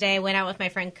Valentine's Day. I went out with my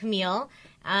friend Camille.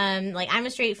 Like, I'm a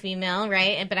straight female,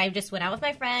 right? But I just went out with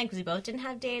my friend because we both didn't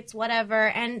have dates, whatever.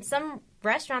 And some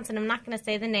restaurants, and I'm not going to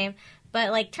say the name,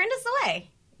 but like turned us away.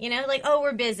 Like, oh,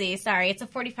 we're busy. Sorry, it's a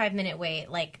 45-minute wait.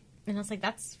 Like, and I was like,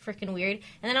 that's freaking weird.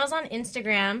 And then I was on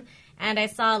Instagram, and I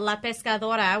saw La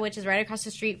Pescadora, which is right across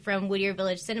the street from Whittier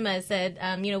Village Cinema. It said,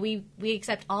 we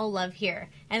accept all love here.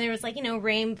 And there was like,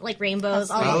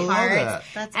 rainbows, all I the love hearts. that.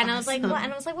 That's And I was like,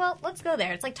 awesome. well, well, let's go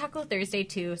there. It's like Taco Thursday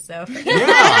too, so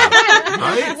Yeah,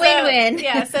 right? Win-win.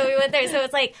 yeah. So we went there. So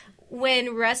it's like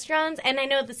when restaurants, and I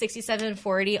know the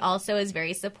 6740 also is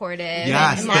very supportive.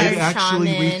 Yes, and they Modern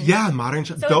actually. Shaman. Modern.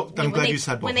 So I'm when glad they- you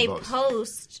said both when of they those.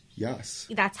 post. Yes.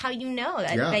 That's how you know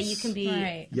that, Yes. that you can be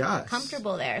Right. Yes.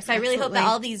 comfortable there. So I really hope that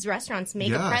Absolutely. all these restaurants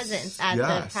make a presence at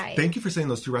the Pride. Thank you for saying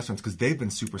those 2 restaurants because they've been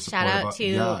super Shout supportive. out to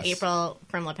Yes. April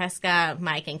from La Pesca,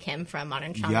 Mike and Kim from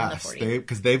Modern Shaman, the Yes, 40.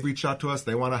 because they've reached out to us.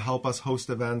 They want to help us host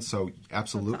events. So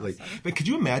absolutely. But could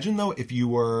you imagine though if you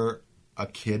were a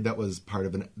kid that was part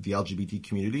of the LGBT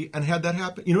community and had that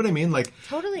happen? You know what I mean? Like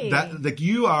Totally. That like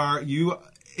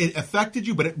it affected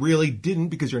you, but it really didn't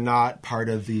because you're not part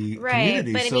of the Right,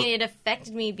 community. but So- I mean, it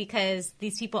affected me because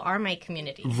these people are my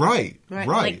community. Right.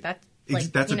 Like, that's,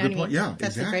 like, That's you a know good what I point. mean? Yeah,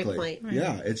 That's a exactly. great point.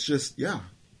 Yeah, it's just I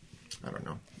don't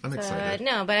know. I'm excited.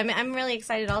 No, but I'm really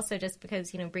excited also just because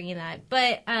bringing that.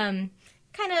 But kind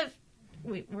of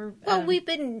we're Well, we've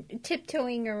been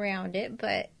tiptoeing around it,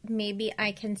 but maybe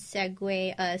I can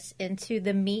segue us into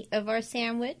the meat of our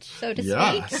sandwich, so to speak.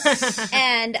 Yes.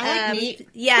 And I like meat.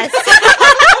 yes,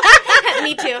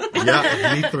 me too.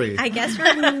 Yeah, me 3. I guess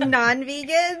we're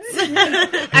non-vegans.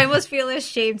 I almost feel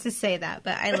ashamed to say that,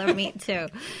 but I love meat too.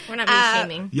 We're not meat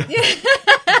shaming.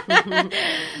 Yeah.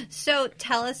 So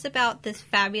tell us about this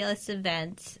fabulous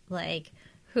event, like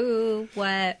who,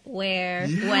 what, where,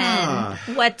 Yeah.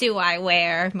 when, what do I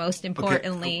wear, most Okay,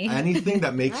 importantly. anything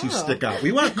that makes you stick out.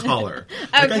 We want color.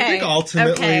 Like, I Okay, think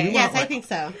ultimately, okay. we Yes, want, I think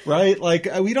so. right? Like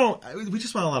we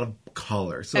just want a lot of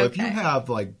color. So if you Okay. have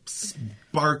like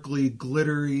sparkly,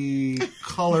 glittery,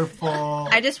 colorful,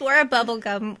 I just wore a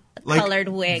bubblegum like, colored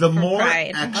wig the for more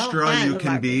Pride. extra fun. you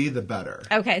can be, the better.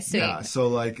 Okay, sweet. Yeah, so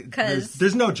like, 'Cause-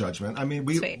 there's no judgment. I mean,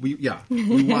 Sweet. we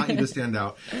want you to stand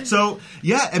out. So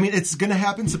yeah, I mean, it's going to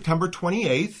happen September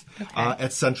 28th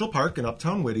at Central Park in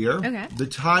Uptown Whittier. Okay. The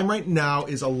time right now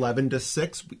is 11 to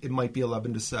 6. It might be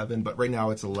 11 to 7, but right now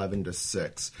it's 11 to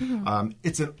 6.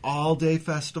 It's an all-day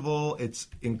festival.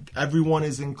 Everyone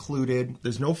is included.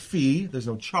 There's no fee. There's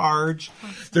no charge.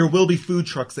 There will be food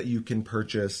trucks that you can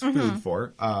purchase food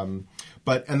for.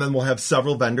 And then we'll have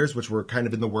several vendors, which we're kind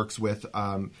of in the works with.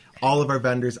 All of our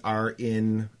vendors are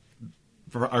in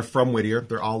are from Whittier.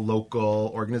 They're all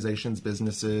local organizations,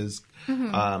 businesses.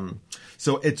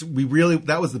 So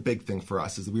that was the big thing for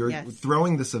us, is we were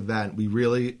throwing this event. We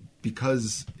really,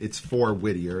 because it's for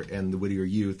Whittier and the Whittier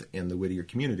youth and the Whittier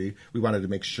community, we wanted to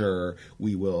make sure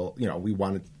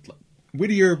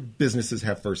Whittier businesses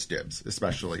have first dibs,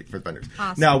 especially for the vendors.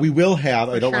 Awesome. Now, we will have,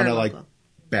 I don't want to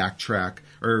backtrack,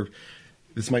 or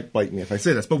this might bite me if I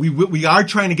say this, but we are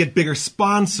trying to get bigger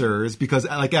sponsors, because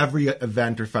like every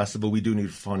event or festival, we do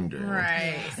need funding.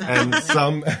 Right. And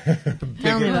some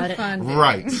Tell me about it.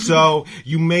 Right. So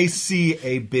you may see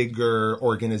a bigger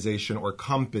organization or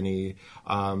company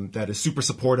that is super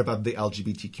supportive of the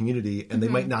LGBT community, and they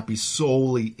might not be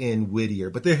solely in Whittier,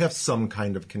 but they have some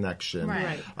kind of connection.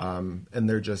 Right. And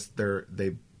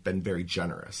they've been very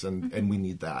generous, and we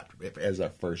need that as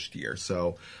our first year.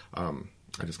 So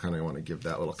I just kind of want to give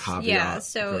that little caveat. Yeah,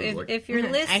 so if you're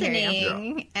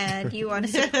listening and you want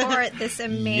to support this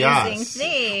amazing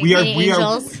thing,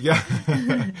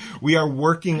 we are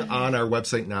working on our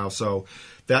website now, so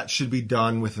that should be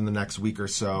done within the next week or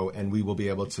so, and we will be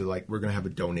able to we're going to have a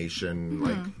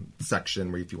donation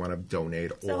section where if you want to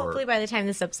donate. So hopefully by the time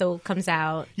this episode comes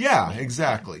out. Yeah,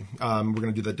 exactly. We're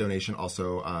going to do that donation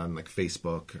also on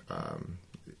Facebook,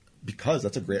 because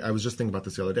that's I was just thinking about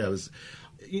this the other day.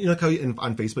 How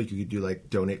on Facebook you could do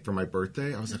donate for my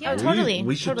birthday. I was like, totally.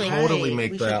 We should totally totally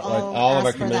make we that should all of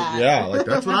our community. Yeah,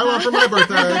 that's what I want for my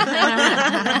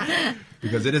birthday.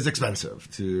 Because it is expensive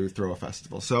to throw a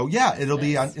festival. So yeah, it'll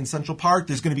be in Central Park.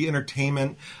 There's going to be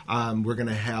entertainment. We're going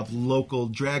to have local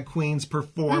drag queens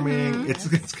performing. It's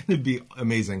going to be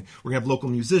amazing. We're going to have local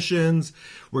musicians.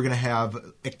 We're going to have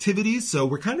activities. So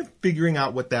we're kind of figuring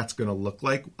out what that's going to look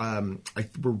like.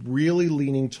 We're really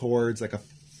leaning towards a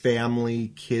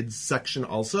family kids section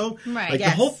also. Right.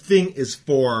 The whole thing is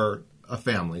for a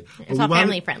family. It's all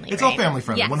family friendly. It's all family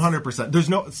friendly, yes.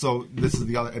 100%. So this is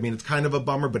the other. I mean, it's kind of a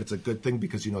bummer, but it's a good thing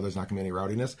because there's not going to be any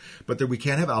rowdiness. But we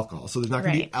can't have alcohol, so there's not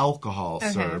going to be alcohol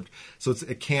served. So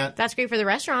it can't. That's great for the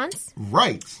restaurants.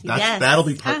 Right. That'll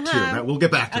be part two. We'll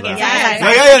get back to that.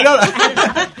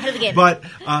 Yeah. But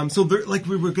so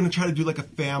we were going to try to do a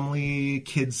family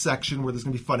kids section where there's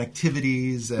going to be fun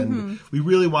activities, and we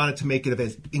really wanted to make it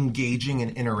as engaging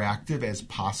and interactive as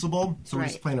possible. So we're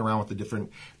just playing around with the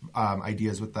different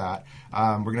ideas with that.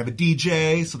 We're going to have a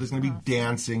DJ, so there's going to be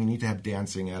dancing. You need to have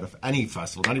dancing at any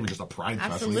festival, not even just a pride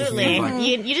festival.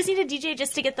 Absolutely. You just need a DJ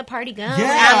just to get the party going.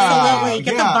 Yeah. Absolutely.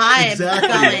 Get the vibe going.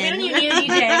 We don't even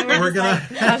need a DJ. We're going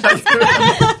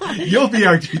to... You'll be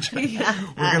our DJ.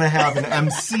 We're going to have an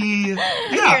MC.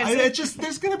 Yeah. It's just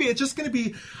going to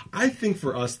be... I think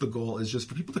for us, the goal is just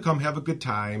for people to come have a good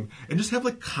time and just have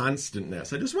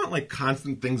constantness. I just want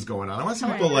constant things going on. I want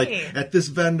some people at this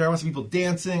vendor. I want some people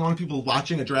dancing. I want people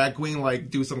watching a drag queen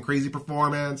do some crazy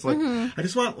performance. I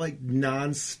just want you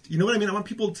know what I mean? I want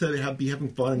people to be having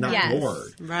fun and not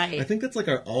bored. Right. I think that's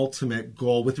our ultimate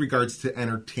goal with regards to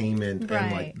entertainment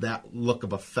and that look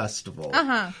of a festival.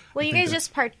 Well, you guys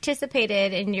just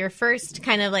participated in your first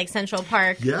kind of Central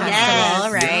Park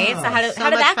festival, right? Yeah. So how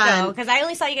did that go? Because I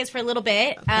only saw you guys for a little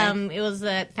bit. Okay. It was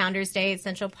the Founders Day at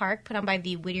Central Park, put on by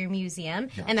the Whittier Museum,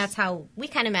 and that's how we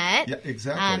kind of met. Yeah,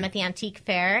 exactly. At the Antique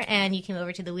Fair, and you came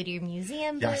over to the Whittier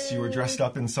Museum. Yes, you were dressed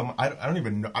up in some. I don't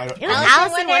even know. It was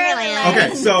Alice in Wonderland.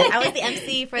 Okay, so I was the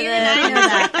MC for the.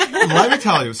 Let me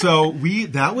tell you. So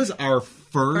that was our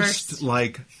first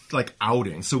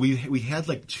outing. So we had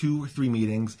 2 or 3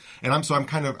 meetings, and I'm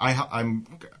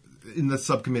in the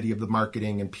subcommittee of the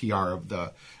marketing and PR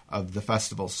of the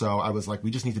festival. So I was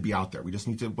we just need to be out there. We just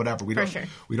need to whatever. We're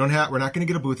not going to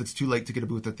get a booth. It's too late to get a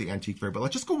booth at the Antique Fair, but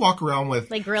let's just go walk around with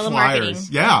guerrilla flyers. marketing.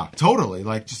 Yeah, totally.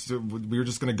 We were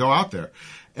just going to go out there.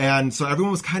 And so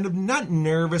everyone was kind of not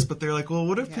nervous, but they're well,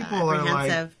 what if people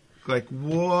are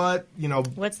what,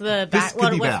 what's the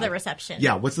what's the reception?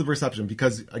 Yeah, what's the reception?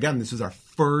 Because again, this is our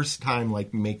first time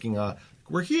making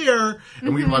we're here,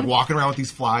 and we were walking around with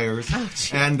these flyers,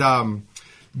 and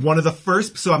one of the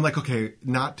first, so I'm okay,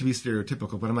 not to be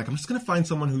stereotypical, but I'm just going to find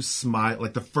someone who's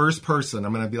the first person,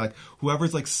 I'm going to be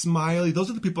whoever's smiley, those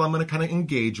are the people I'm going to kind of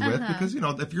engage with, because,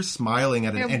 if you're smiling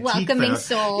at an antique welcoming fair,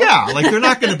 soul. Yeah, they're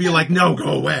not going to be no, go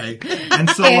away. And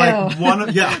so, one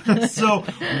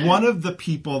of the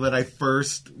people that I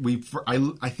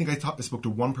think I spoke to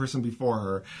one person before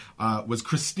her, was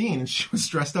Christine, and she was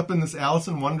dressed up in this Alice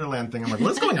in Wonderland thing. I'm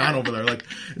what's going on over there?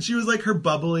 And she was her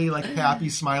bubbly, happy,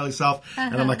 smiley self,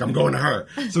 and I'm going to her.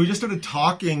 So we just started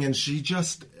talking, and she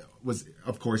just was,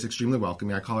 of course, extremely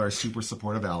welcoming. I call her a super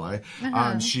supportive ally.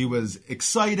 She was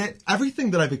excited.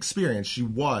 Everything that I've experienced, she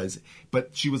was,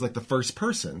 but she was like the first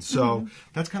person. So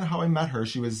that's kind of how I met her.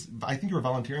 She was, I think you were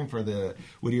volunteering for the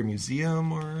Whittier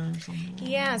Museum or something.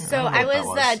 Yeah, so I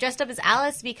was dressed up as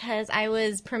Alice because I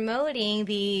was promoting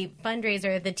the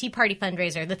fundraiser, the Tea Party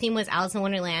fundraiser. The theme was Alice in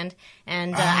Wonderland,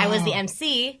 and I was the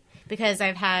MC. Because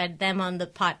I've had them on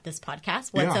this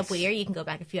podcast, What's Up Whittier. You can go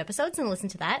back a few episodes and listen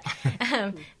to that.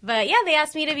 But yeah, they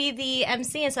asked me to be the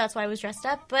MC, and so that's why I was dressed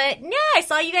up. But yeah, I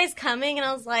saw you guys coming, and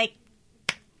I was like,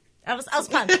 I was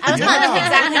pumped. I was pumped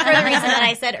exactly for the reason that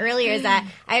I said earlier, is that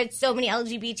I had so many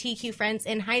LGBTQ friends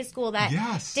in high school that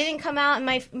didn't come out. And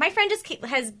my friend just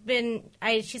has been,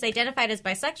 she's identified as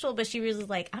bisexual, but she was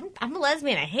like, I'm a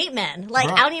lesbian. I hate men. Like,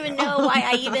 I don't even know why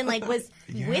I even like was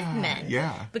with men.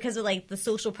 Yeah. Because of like the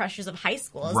social pressures of high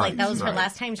school. It's like that was her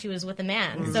last time she was with a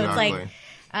man. Exactly. So it's like,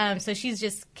 so she's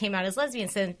just came out as lesbian.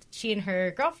 So she and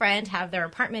her girlfriend have their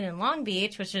apartment in Long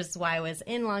Beach, which is why I was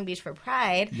in Long Beach for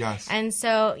Pride. Yes. And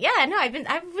so,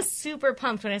 I was super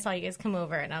pumped when I saw you guys come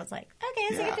over, and I was like, okay,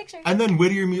 let's take a picture. And then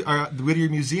the Whittier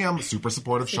Museum, super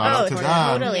supportive. Shout out to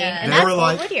them. Totally. Yeah. And that's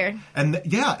like, Whittier.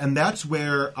 And that's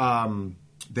where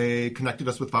they connected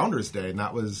us with Founders Day, and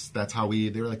that's how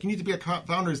they were like, you need to be at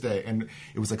Founders Day, and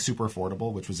it was like super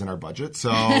affordable, which was in our budget. So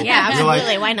yeah, absolutely,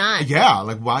 like, why not? Yeah,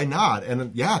 like why not? And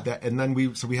and then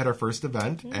we had our first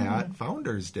event at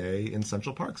Founders Day in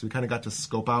Central Park. So we kind of got to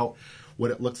scope out what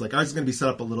it looks like. Ours is going to be set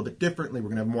up a little bit differently. We're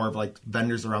going to have more of like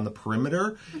vendors around the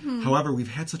perimeter. However,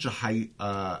 we've had such a high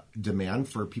demand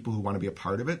for people who want to be a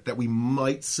part of it that we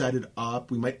might set it up.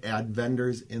 We might add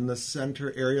vendors in the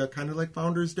center area, kind of like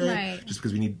Founders Day, just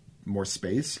because we need more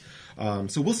space.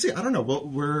 So we'll see. I don't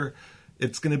know.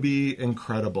 It's going to be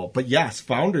incredible. But yes,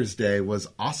 Founders Day was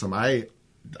awesome.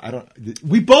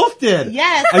 We both did.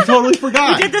 Yes. I totally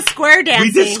forgot. We did the square dancing.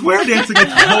 We did square dancing.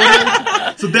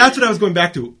 So that's what I was going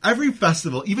back to. Every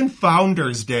festival, even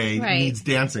Founders Day needs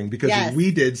dancing because we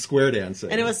did square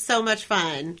dancing. And it was so much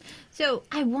fun. So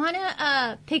I want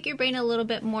to pick your brain a little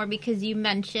bit more because you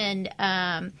mentioned,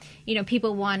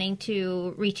 people wanting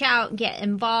to reach out, get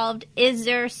involved. Is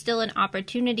there still an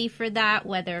opportunity for that,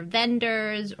 whether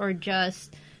vendors or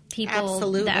just people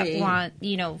that want,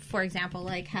 for example,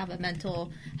 like have a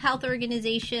mental health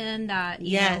organization that,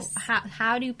 you know,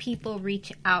 how do people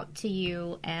reach out to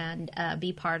you and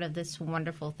be part of this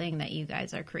wonderful thing that you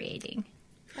guys are creating?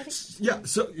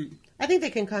 So I think they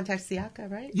can contact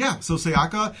SIACA, right? Yeah, so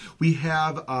SIACA, we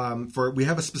have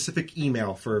a specific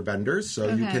email for vendors, so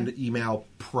you can email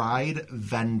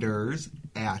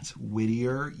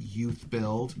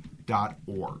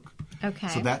pridevendors@whittieryouthbuild.org. Okay.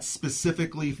 So that's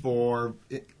specifically for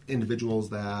individuals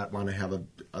that want to have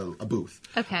a booth.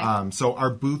 Okay. So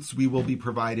our booths, we will be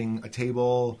providing a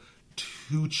table,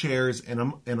 2 chairs, and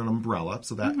an umbrella.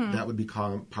 So that would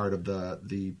become part of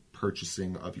the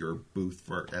purchasing of your booth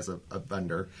as a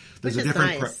vendor. There's which a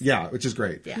different is nice. Which is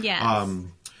great. Yeah. Yes.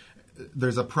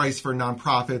 There's a price for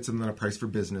nonprofits and then a price for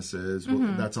businesses.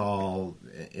 That's all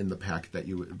in the pack that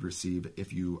you would receive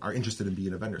if you are interested in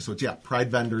being a vendor. So it's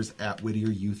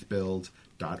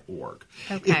pridevendors@whittieryouthbuild.org.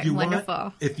 Okay,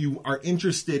 wonderful. If you are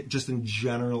interested just in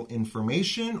general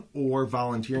information or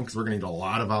volunteering, because we're going to need a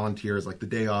lot of volunteers like the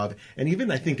day of, and even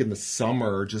I think in the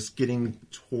summer, just getting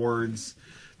towards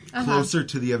closer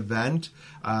to the event,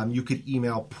 you could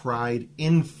email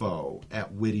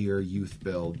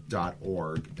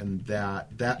prideinfo@whittieryouthbuild.org, and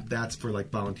that's for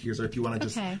like volunteers, or if you want to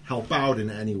just help out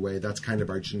in any way, that's kind of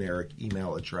our generic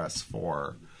email address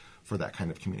for that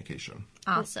kind of communication.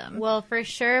 Awesome. Well, for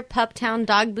sure, Puptown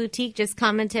Dog Boutique just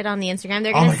commented on the Instagram.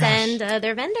 They're going to send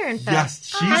their vendor info. Yes,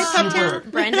 she's super.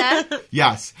 Brenda.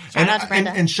 Yes. Shout out to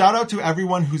Brenda. And shout out to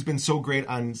everyone who's been so great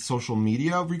on social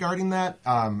media regarding that.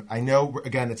 I know,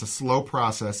 again, it's a slow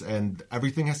process, and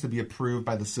everything has to be approved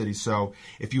by the city. So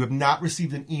if you have not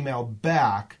received an email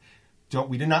back,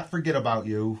 we did not forget about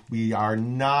you. We are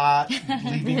not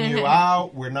leaving you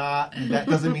out. That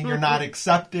doesn't mean you're not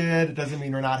accepted. It doesn't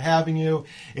mean we're not having you.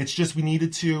 It's just we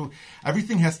needed to,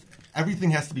 everything has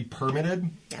to be permitted,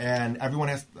 and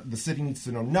the city needs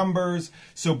to know numbers.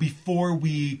 So before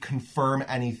we confirm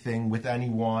anything with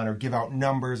anyone or give out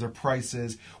numbers or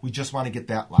prices, we just want to get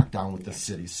that locked down with the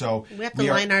city. So we have to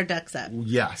line our ducks up.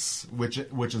 Yes, which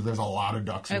is there's a lot of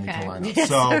ducks we need to line up.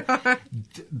 So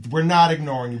we're not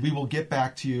ignoring you. We will get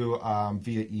back to you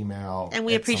via email. And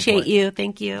we appreciate you.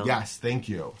 Thank you. Yes, thank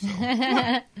you. So.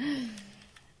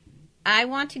 I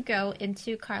want to go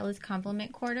into Carla's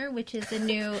Compliment Quarter, which is a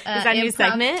new is that a new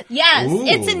segment? Yes, Ooh.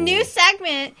 It's a new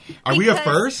segment. Are we a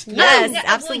first? Yes,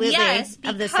 absolutely. Yes,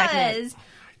 of this segment.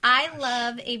 I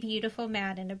love a beautiful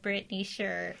man in a Britney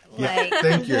shirt. Yeah, Like,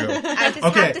 thank you. I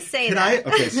just have to say that.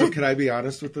 Can I be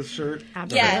honest with this shirt?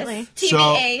 Absolutely. Yes.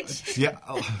 TBH. Yeah.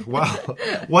 Well,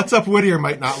 What's Up Whittier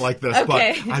might not like this,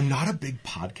 Okay. but I'm not a big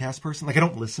podcast person. Like, I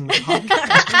don't listen to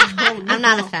podcasts. I'm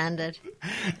not offended.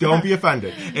 Don't be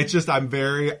offended. It's just, I'm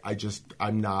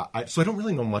not. So I don't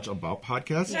really know much about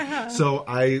podcasts. So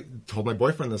I told my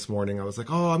boyfriend this morning, I was like,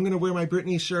 oh, I'm going to wear my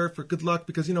Britney shirt for good luck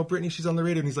because, Britney, she's on the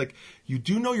radio. And he's like, you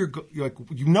do know you're like,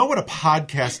 you know what a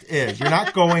podcast is. You're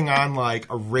not going on like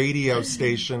a radio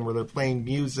station where they're playing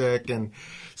music. And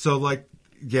so like,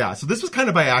 yeah, so this was kind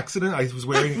of by accident. I was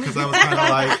wearing it because I was kind of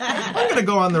like, I'm going to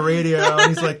go on the radio. And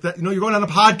he's like, you're going on a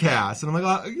podcast. And I'm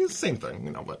like, oh, same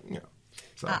thing, but.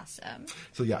 So, Awesome.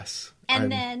 So yes.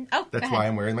 And then, that's why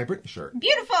I'm wearing my Britney shirt.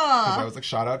 Beautiful. Because I was like,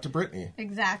 shout out to Britney.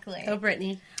 Exactly. Oh,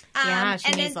 Brittany. Yeah, she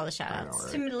and needs then all the shout outs.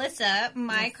 right? To Melissa,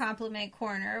 my compliment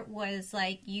corner was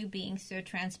like you being so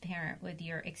transparent with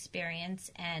your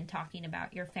experience and talking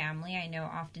about your family. I know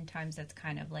oftentimes that's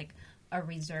kind of like a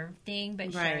reserved thing,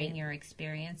 but sharing your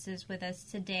experiences with us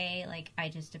today, like I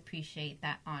just appreciate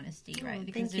that honesty, right?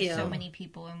 Because there's so many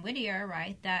people in Whittier,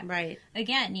 right? That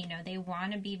again, they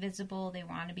want to be visible, they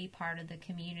want to be part of the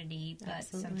community, but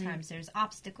sometimes there's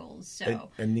obstacles. So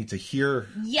and need to hear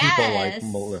people like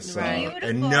Melissa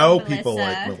and know Melissa. people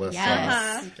like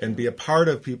Melissa and be a part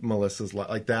of Melissa's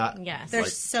like that. Yes.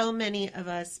 There's so many of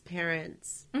us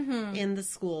parents in the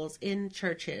schools, in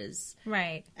churches.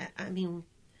 Right. I mean,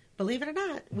 believe it or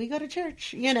not, we go to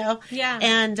church, Yeah.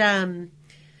 and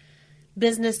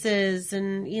businesses,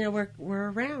 and we're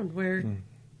around.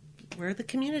 We're the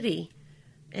community,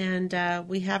 and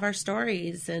we have our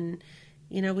stories, and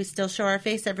we still show our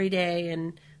face every day,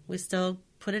 and we still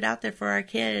put it out there for our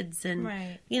kids. And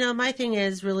my thing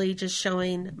is really just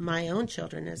showing my own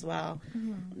children as well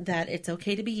that it's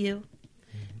okay to be you,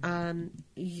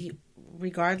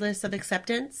 regardless of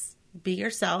acceptance. Be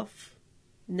yourself.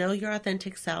 Know your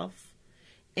authentic self,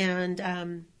 and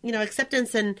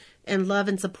acceptance and love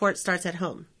and support starts at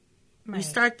home. You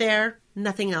start there,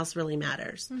 nothing else really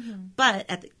matters. But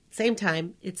at the same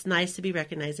time, it's nice to be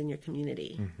recognized in your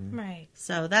community. Right.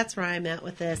 So that's where I'm at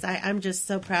with this. I'm just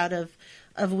so proud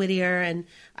of Whittier, and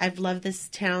I've loved this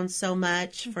town so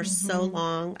much for so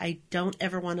long. I don't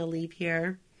ever want to leave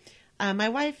here. My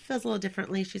wife feels a little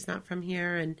differently. She's not from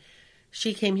here, and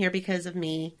she came here because of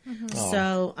me.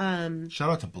 So, shout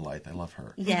out to Blythe. I love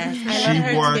her. Yes,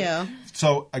 I love her too.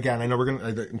 So again, I know we're going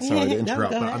to, I'm sorry to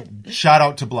interrupt, but shout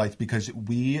out to Blythe because if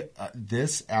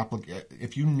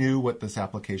you knew what this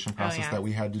application process that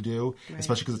we had to do,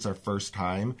 especially because it's our first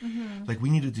time, like we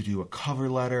needed to do a cover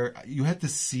letter. You had to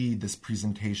see this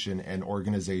presentation and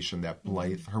organization that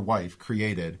Blythe, her wife,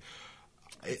 created.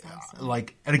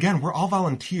 And again, we're all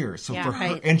volunteers. So for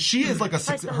her, and she is like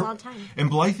and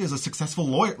Blythe is a successful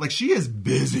lawyer. Like she is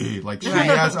busy. Like she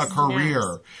has a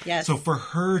career. Yes. So for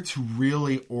her to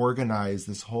really organize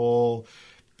this whole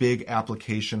big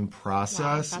application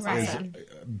process is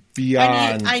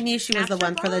beyond. I knew she was the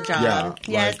one for the job. Yeah.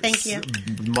 Yes, thank you.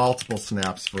 Multiple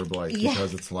snaps for Blythe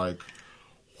because it's like.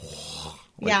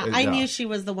 I knew she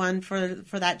was the one for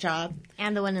that job.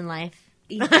 And the one in life.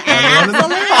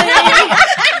 Absolutely.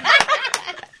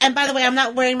 And by the way, I'm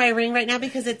not wearing my ring right now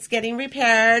because it's getting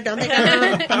repaired. Don't think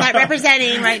I'm not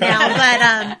representing right now.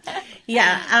 But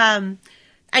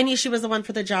I knew she was the one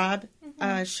for the job.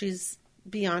 She's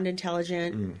beyond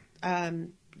intelligent.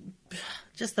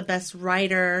 Just the best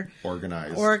writer.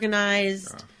 Organized.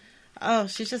 Yeah. Oh,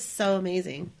 she's just so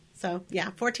amazing. So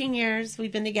 14 years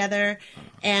we've been together,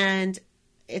 and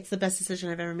it's the best decision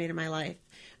I've ever made in my life.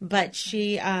 But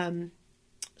she's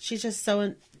just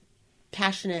so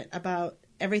passionate about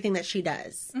everything that she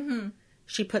does.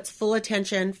 She puts full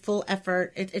attention, full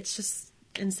effort. It's just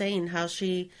insane how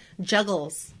she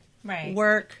juggles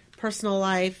work, personal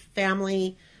life,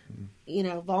 family,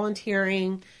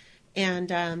 volunteering.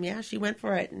 And she went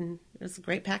for it, and it was a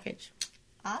great package.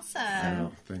 Awesome.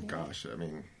 Oh, thank gosh. I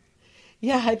mean...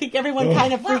 Yeah, I think everyone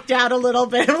kind of freaked out a little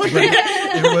bit.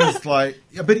 It was like,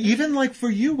 but even like for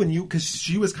you, because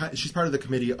she's part of the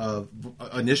committee of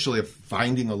initially of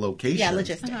finding a location. Yeah,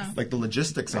 logistics. Like the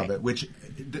logistics of it, which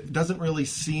doesn't really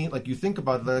seem like you think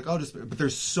about it, like, but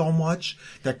there's so much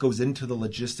that goes into the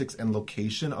logistics and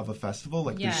location of a festival.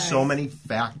 Like there's so many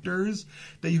factors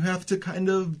that you have to kind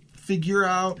of figure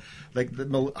out, like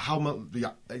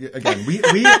again, we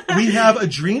have a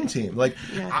dream team. Like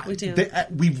we do.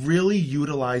 We've really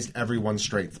utilized everyone's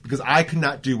strengths because I could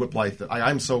not do what Blythe did.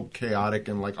 I'm so chaotic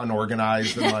and like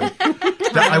unorganized and like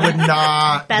I would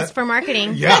not. Best for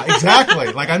marketing. Yeah,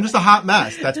 exactly. Like, I'm just a hot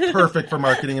mess. That's perfect for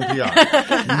marketing and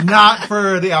PR. Not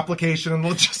for the application and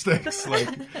logistics. Like,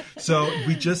 so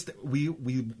we're just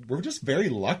very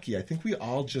lucky. I think we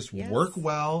all just work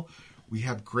well. We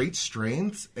have great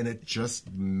strengths, and it just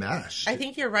meshed. I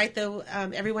think you're right, though.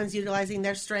 Everyone's utilizing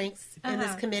their strengths in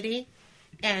this committee,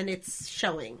 and it's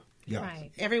showing. Yeah. Right.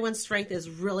 Everyone's strength is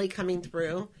really coming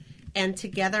through, and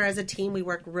together as a team, we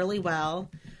work really well.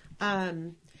 I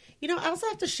also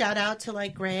have to shout out to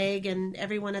like Greg and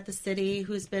everyone at the city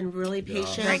who's been really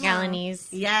patient. Greg Alanese.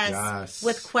 Yes,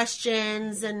 with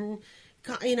questions and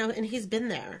and he's been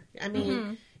there. I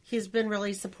mean, he's been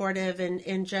really supportive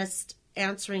and just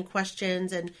answering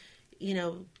questions and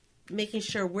making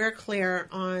sure we're clear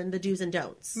on the do's and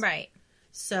don'ts. Right.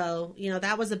 So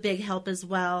that was a big help as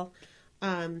well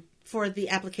for the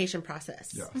application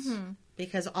process. Yes.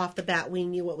 Because off the bat, we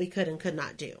knew what we could and could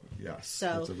not do. Yes. So,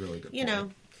 that's a really good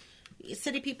point.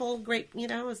 City people, great,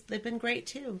 they've been great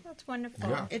too. That's wonderful.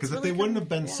 Yeah, because It's if really they wouldn't come- have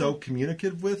been yeah. so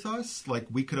communicative with us, like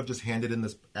we could have just handed in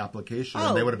this application Oh.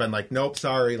 and they would have been like, nope,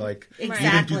 sorry, like you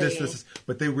didn't do Exactly. this.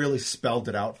 But they really spelled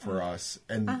it out for us.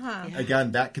 And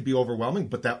again, that could be overwhelming,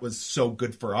 but that was so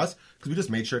good for us because we just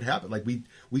made sure it happened. Like we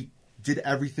did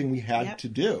everything we had to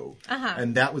do.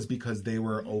 And that was because they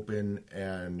were open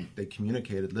and they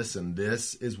communicated, listen,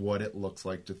 this is what it looks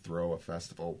like to throw a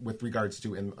festival with regards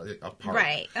to in a park.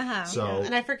 Right. So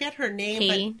And I forget her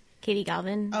name, Katie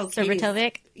Galvin. Oh, Katie's-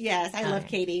 Sobertovic. Yes, I love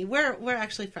Katie. We're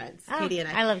actually friends. Oh, Katie and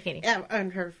I. I love Katie. Yeah,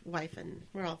 and her wife, and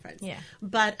we're all friends. Yeah.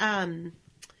 But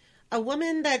a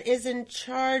woman that is in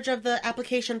charge of the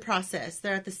application process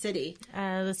there at the city.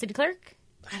 The city clerk,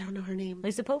 I don't know her name.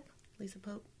 Lisa Pope. Lisa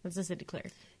Pope. What's the city clerk?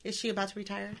 Is she about to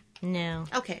retire? No.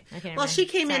 Okay. I can't Well, remember. she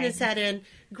came in Sorry. and sat in.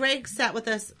 Greg sat with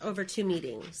us over 2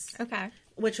 meetings, Okay.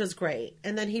 which was great.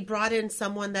 And then he brought in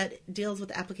someone that deals with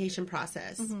the application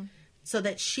process so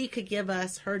that she could give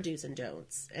us her do's and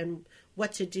don'ts and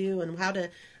what to do and how to,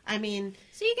 So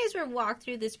you guys were walked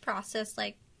through this process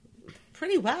like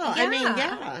pretty well.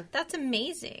 Yeah. That's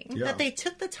amazing. Yeah. That they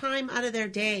took the time out of their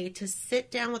day to sit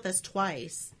down with us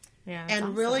twice Yeah, and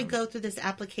that's really awesome. go through this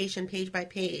application page by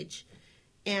page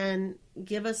and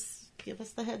give us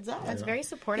the heads up. That's very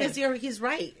supportive. Because he's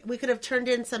right. We could have turned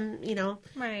in some,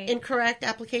 Right. incorrect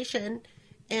application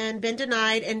and been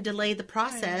denied and delayed the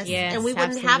process, Yes, and we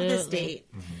wouldn't have this absolutely. date.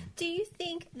 Do you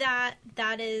think that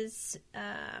is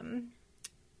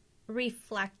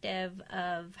reflective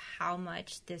of how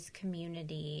much this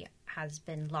community has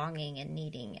been longing and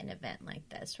needing an event like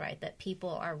this, right? That people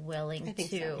are willing I think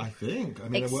to so. I think.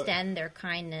 extend their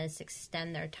kindness,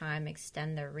 extend their time,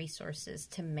 extend their resources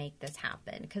to make this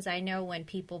happen. Because I know when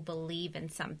people believe in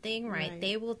something, right,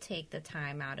 they will take the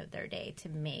time out of their day to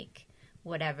make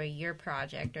whatever your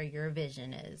project or your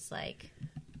vision is, like,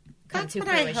 come That's to what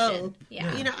fruition. I hope.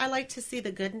 Yeah. I like to see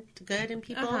the good in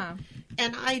people,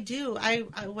 and I do. I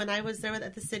when I was there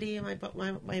at the city, and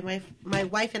my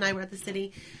wife and I were at the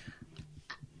city.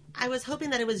 I was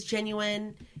hoping that it was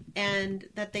genuine and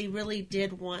that they really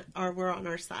did were on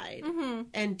our side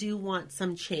and do want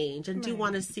some change and do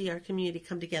want to see our community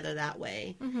come together that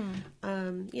way.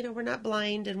 We're not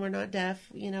blind and we're not deaf.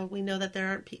 We know that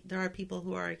there are people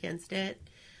who are against it,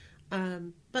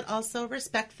 but also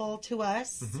respectful to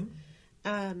us.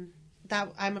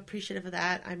 That I'm appreciative of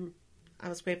that. I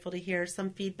was grateful to hear some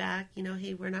feedback.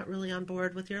 Hey, we're not really on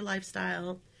board with your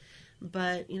lifestyle,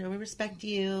 but we respect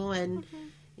you and.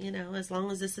 As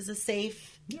long as this is a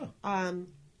safe,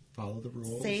 follow the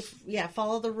rules.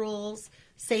 Follow the rules,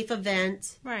 safe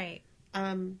event, Right.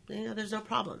 there's no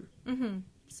problem.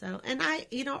 So, and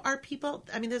our people,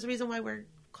 there's a reason why we're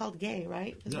called gay,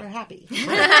 right? Because we're happy.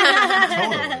 Totally.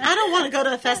 I don't want to go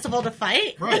to a festival to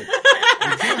fight. Right.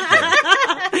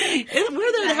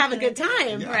 We're there to have a good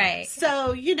time. Right.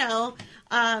 So,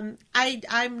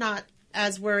 I'm not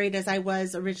as worried as I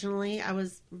was originally. I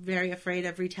was very afraid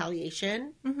of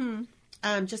retaliation,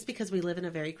 just because we live in a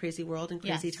very crazy world and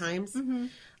crazy times.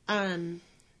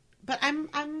 But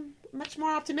I'm much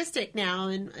more optimistic now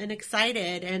and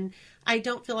excited, and I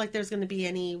don't feel like there's going to be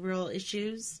any real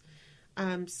issues.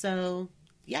 And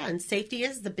safety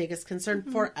is the biggest concern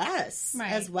for us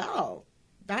as well,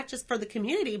 not just for the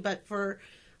community, but for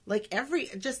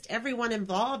everyone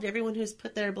involved, everyone who's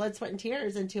put their blood, sweat, and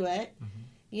tears into it.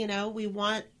 We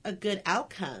want a good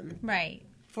outcome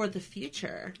for the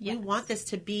future. Yes. We want this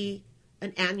to be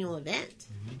an annual event.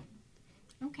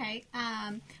 Okay.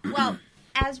 Well,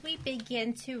 as we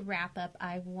begin to wrap up,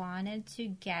 I wanted to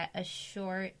get a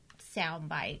short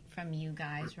soundbite from you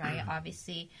guys, right?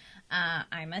 Obviously,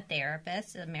 I'm a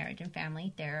therapist, a marriage and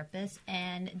family therapist,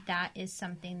 and that is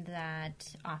something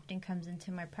that often comes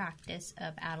into my practice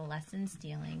of adolescents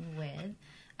dealing with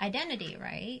identity,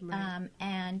 right?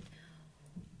 And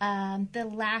the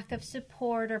lack of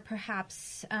support, or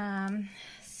perhaps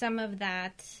some of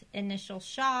that initial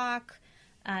shock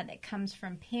that comes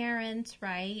from parents,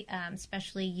 right?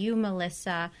 Especially you,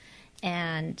 Melissa,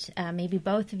 and maybe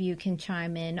both of you can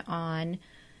chime in on,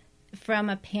 from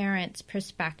a parent's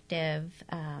perspective,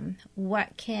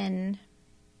 what can,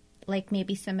 like,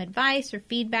 maybe some advice or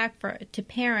feedback to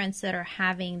parents that are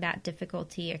having that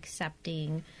difficulty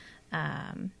accepting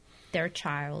their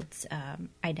child's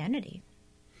identity.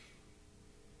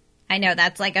 I know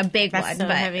that's like a big one, so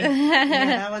but heavy. Yeah,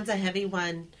 that one's a heavy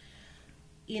one.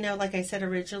 You know, like I said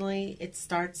originally, it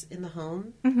starts in the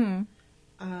home.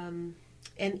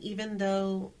 And even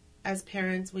though as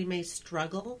parents we may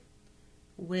struggle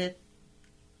with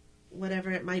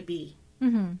whatever it might be,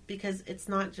 because it's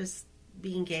not just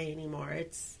being gay anymore.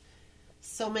 It's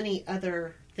so many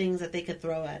other things that they could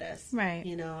throw at us. Right.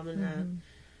 You know, I'm in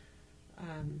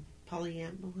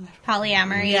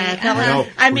polyamory. Yeah,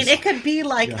 I mean, it could be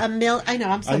like a I know,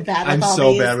 I'm so bad with I'm all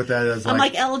so these. bad with that. I'm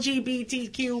like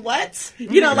LGBTQ what?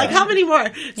 You know, like how many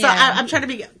more? So I'm trying to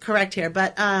be correct here,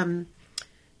 but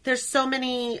there's so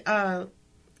many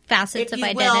Facets if of you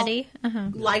identity. will,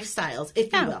 lifestyles,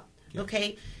 if you will.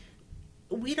 Okay,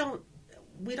 we don't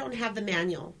have the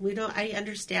manual. I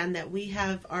understand that we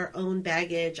have our own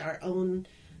baggage, our own,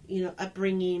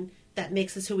 upbringing that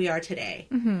makes us who we are today.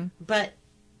 But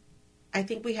I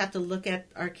think we have to look at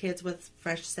our kids with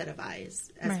fresh set of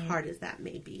eyes, as hard as that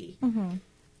may be.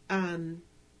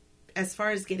 As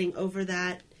far as getting over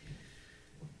that,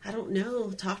 I don't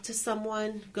know. Talk to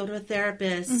someone. Go to a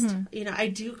therapist. I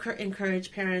do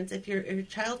encourage parents, if your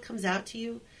child comes out to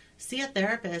you, see a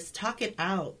therapist. Talk it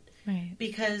out. Right.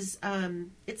 Because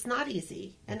it's not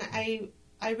easy. And I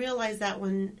realized that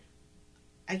when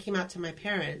I came out to my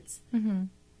parents.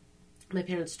 My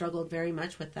parents struggled very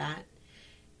much with that.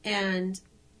 And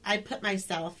I put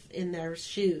myself in their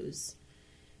shoes.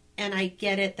 And I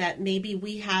get it that maybe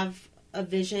we have a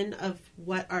vision of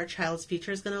what our child's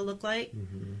future is going to look like.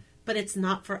 But it's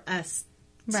not for us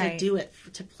to do it,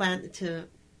 to plan, to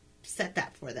set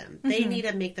that for them. They need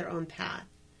to make their own path.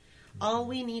 All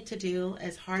we need to do,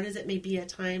 as hard as it may be at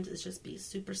times, is just be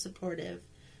super supportive,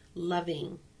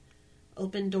 loving,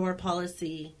 open door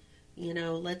policy.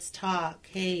 Let's talk.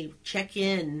 Hey, check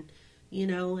in,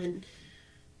 and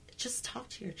just talk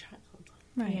to your child.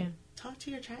 Right. Yeah. Talk to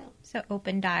your child. So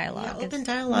open dialogue. Yeah, open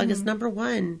dialogue is number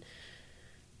one.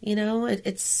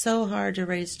 It's so hard to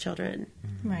raise children.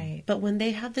 Right. But when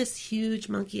they have this huge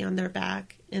monkey on their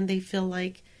back and they feel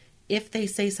like if they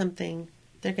say something,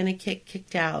 they're going to get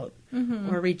kicked out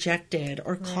or rejected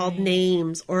or called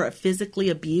names or physically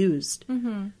abused.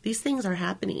 These things are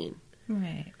happening.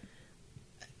 Right.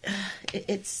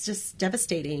 It's just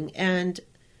devastating. And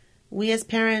we as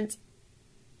parents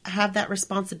have that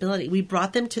responsibility. We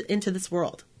brought them into this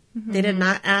world. They did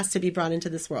not ask to be brought into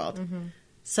this world.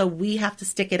 So we have to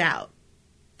stick it out,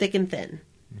 thick and thin.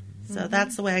 So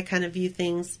that's the way I kind of view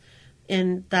things.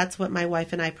 And that's what my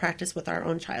wife and I practice with our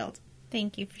own child.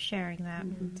 Thank you for sharing that.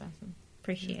 That's awesome.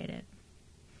 Appreciate it.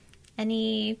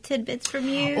 Any tidbits from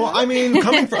you? Well, I mean,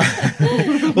 coming from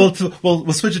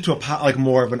we'll switch it to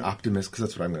more of an optimist, because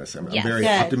that's what I'm going to say. I'm very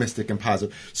optimistic and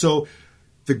positive. So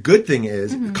the good thing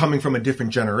is, coming from a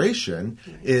different generation,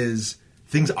 is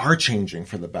things are changing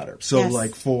for the better. So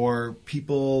like for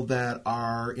people that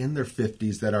are in their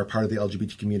 50s that are part of the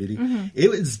LGBT community, it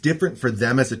was different for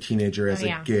them as a teenager, as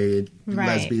a gay,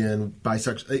 lesbian,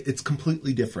 bisexual. It's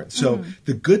completely different. So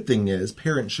the good thing is,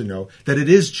 parents should know that it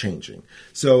is changing.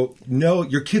 So no,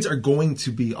 your kids are going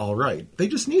to be all right. They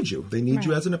just need you. They need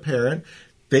you as a parent.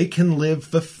 They can live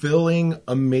fulfilling,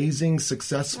 amazing,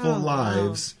 successful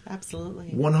lives. Wow.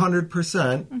 Absolutely.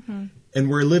 100%. And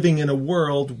we're living in a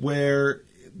world where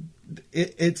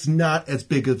it's not as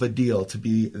big of a deal to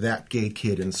be that gay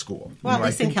kid in school. Well, at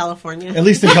least in California. At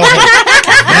least in California.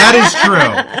 That is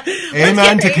true.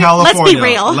 Amen to California. Let's be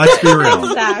real. Let's be real.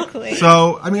 Exactly.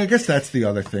 So, I mean, I guess that's the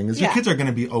other thing, is your kids are going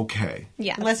to be okay.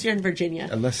 Yeah. Unless you're in Virginia.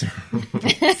 Unless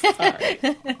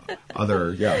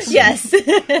other, yes. Yes.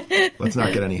 Let's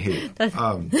not get any hate.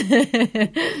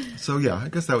 So yeah, I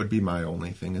guess that would be my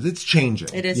only thing, is it's changing.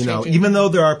 It is changing. Even though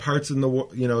there are parts in the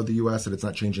U.S. that it's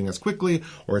not changing as quickly,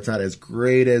 or it's not as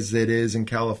great as it is in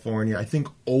California, I think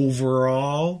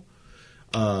overall,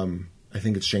 I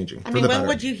think it's changing. I mean, when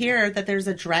would you hear that there's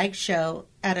a drag show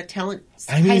at a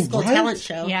high school talent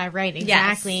show? Yeah, right,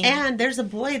 exactly. Yes. And there's a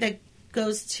boy that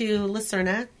goes to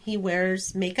Lucerna. He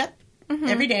wears makeup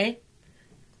every day.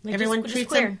 Everyone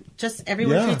treats him treats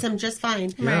him just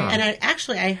fine. Yeah. And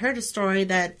I heard a story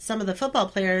that some of the football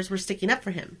players were sticking up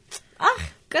for him. Oh,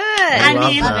 good. I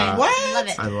love mean, that. what? Love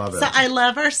it. I love it. So I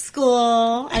love our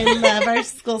school. I love our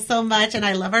school so much, and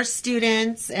I love our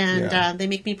students, and they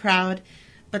make me proud.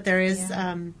 But there is,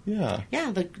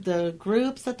 the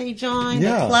groups that they join, the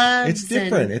clubs. It's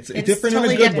different. and It's different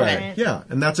totally in a good different. way. Yeah,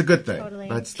 and that's a good thing. Totally.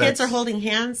 Kids are holding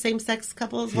hands, same-sex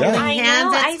couples Yeah. holding I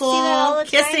hands know, at I see school, that all the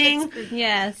time. kissing. It's-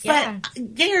 Yes.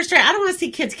 But gay or straight, I don't want to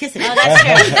see kids kissing. Oh, that's true.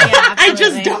 Yeah, I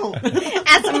just absolutely. don't.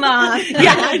 As a mom.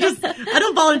 I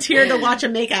don't volunteer to watch a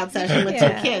makeout session with two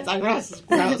kids. I know it's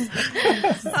gross.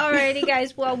 Alrighty,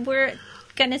 guys. Well, we're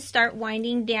going to start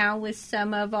winding down with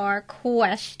some of our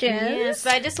questions. Yes, so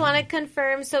I just want to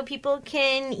confirm so people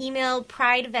can email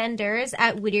Pride vendors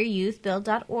at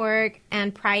whittieryouthbuild.org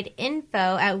and Pride info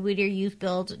at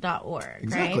whittieryouthbuild.org.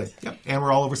 Exactly. Right? Yep. And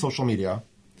we're all over social media.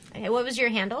 Okay, what was your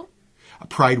handle?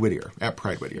 Pride Whittier, at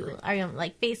Pride Whittier. Are you on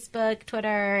like Facebook,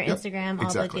 Twitter, Yep, Instagram, all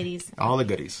exactly. the goodies? All the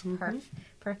goodies.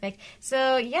 Perfect.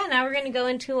 So, yeah, now we're going to go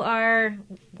into our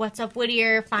What's Up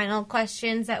Whittier final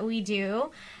questions that we do.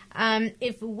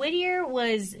 If Whittier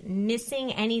was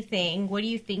missing anything, what do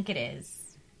you think it is?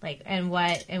 What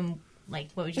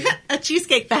would you... A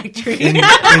cheesecake factory. In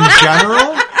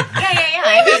general,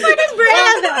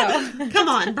 Yeah. Come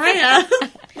on, Brea.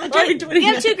 We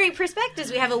have two great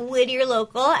perspectives. We have a Whittier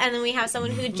local, and then we have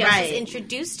someone who just is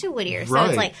introduced to Whittier. So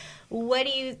it's like, what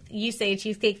do you say,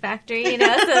 Cheesecake Factory? You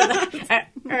know,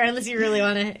 or unless you really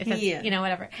want to,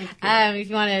 whatever. If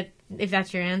you want to, if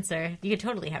that's your answer, you could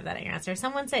totally have that as your answer.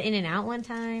 Someone said In-N-Out one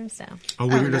time, so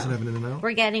Whittier doesn't have an In-N-Out?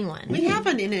 we're getting one. We have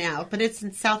an In-N-Out, but it's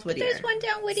in South Whittier. There's one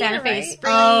down Whittier, Santa Fe right?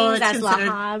 Springs. Oh, it's that's La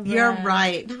considered. Habra. You're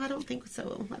right. No, I don't think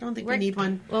so. I don't think we need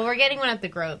one. Well, we're getting one at the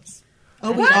Groves.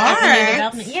 Oh, we New are?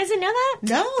 development. You guys didn't know that?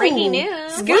 No. Breaking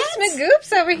news. Scoops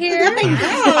McGoops over here.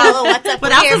 Follow What's Up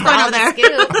What else Whittier is for going all on the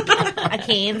scoop. A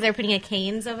Canes. They're putting a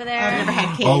Canes over there. I've never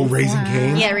had cake. Oh, Raising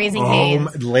Cane's? Yeah, Raising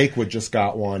Cane's. Lakewood just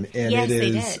got one, and Yes, it they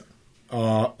is did.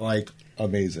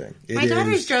 amazing. My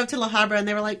daughters drove to La Habra, and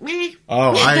they were like, meh.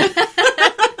 Oh,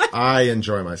 I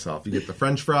enjoy myself. You get the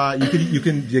French fry. You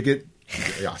get.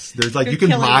 Yes, there's you can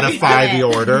modify the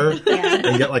order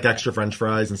and get extra French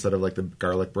fries instead of the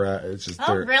garlic bread. It's just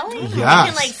Really?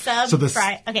 Yes. You can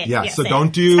fry. Okay. Yeah. So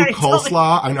don't do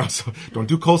coleslaw. I know. So don't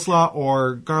do coleslaw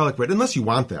or garlic bread unless you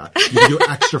want that. You can do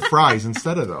extra fries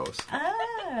instead of those.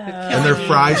 And their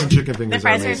fries and chicken fingers The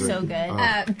fries are amazing. so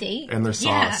good. Date. And their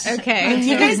sauce. Yeah, okay. Do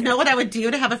you guys know what I would do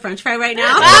to have a French fry right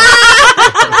now?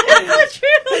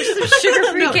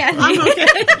 Sugar-free candy. I'm okay.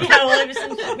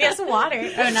 We have some water.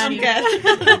 Oh, not I'm even.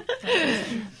 good.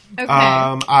 Okay.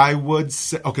 I would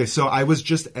say, okay, so I was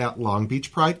just at Long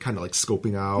Beach Pride, kind of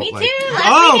scoping out. Me too.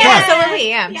 Oh, okay. Yeah, so were we,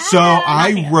 yeah. So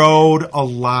I rode a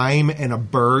Lime and a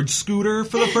Bird scooter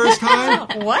for the first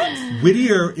time. What?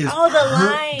 Whittier is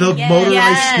the Yes. motorized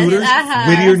Yes. scooters.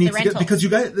 Whittier Yes, needs the to get, rentals. because you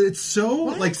guys, it's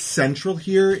so central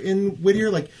here in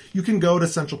Whittier. You can go to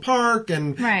Central Park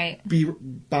and be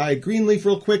by Greenleaf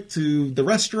real quick to the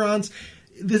restaurants.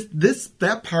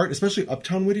 That part, especially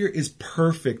Uptown Whittier, is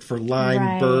perfect for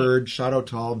Lime, Bird. Shout out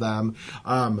to all of them.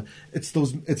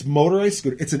 It's motorized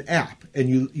scooter. It's an app, and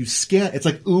you scan. It's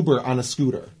like Uber on a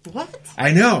scooter. What?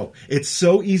 I know. It's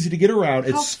so easy to get around.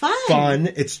 It's fun.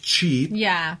 It's cheap.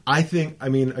 Yeah.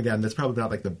 Again, that's probably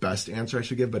not the best answer I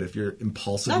should give, but if you're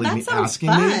impulsively asking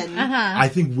fun. me, I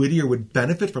think Whittier would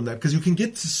benefit from that because you can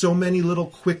get to so many little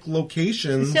quick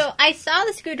locations. So I saw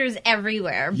the scooters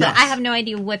everywhere, but Yes. I have no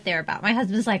idea what they're about. My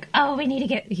husband's like, "Oh, we need to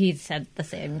get." He said the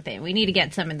same thing. We need to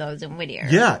get some of those in Whittier.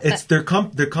 Yeah, it's their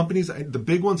companies. The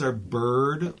big ones are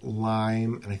Bird,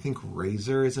 Lime, and I think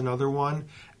Razor is another one.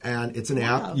 And it's an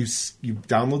app. You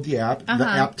download the app. The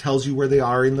app tells you where they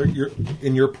are in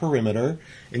your perimeter,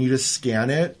 and you just scan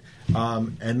it,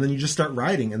 and then you just start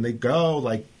riding, and they go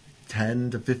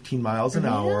 10 to 15 miles an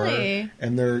hour,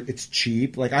 and it's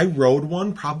cheap. I rode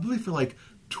one probably for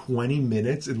 20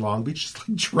 minutes in Long Beach,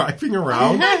 just driving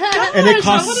around, and it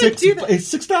cost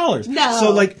 $6. No,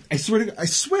 so I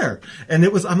swear, and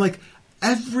it was. I'm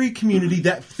every community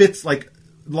that fits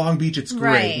Long Beach, it's great.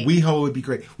 Right. WeHo would be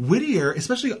great. Whittier,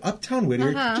 especially Uptown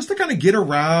Whittier, just to kind of get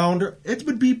around, it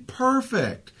would be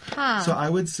perfect. So I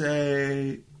would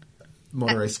say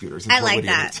motorized scooters. I like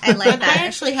that. I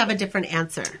actually have a different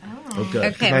answer.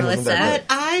 Okay, Melissa. What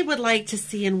I would like to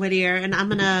see in Whittier, and I'm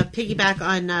going to piggyback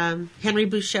on Henry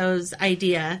Bouchot's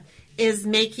idea, is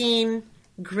making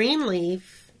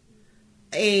Greenleaf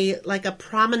a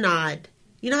promenade.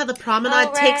 You know how the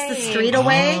promenade takes the street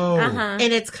away? Oh. And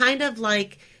it's kind of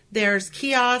like There's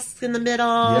kiosks in the middle.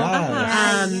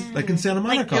 Yes. Like in Santa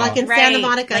Monica. Like in Right. Santa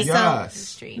Monica. Like so Yes.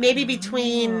 Street. maybe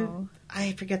between,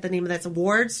 I forget the name of that. It's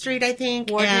Ward Street, I think.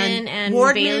 Wardman and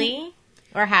Wardman Bailey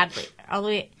or Hadley, all the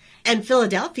way. and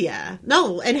Philadelphia.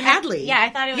 No, and Hadley. Yeah, I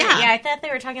thought it was. Yeah. Yeah, I thought they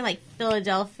were talking like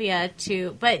Philadelphia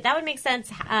too, but that would make sense.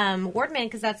 Wardman,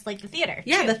 because that's like the theater.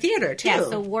 Yeah, too. the theater, too. Yeah,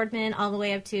 so Wardman all the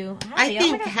way up to. I Hadley. Oh my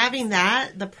think gosh. having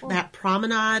that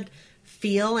promenade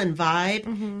feel and vibe,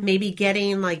 maybe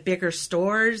getting like bigger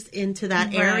stores into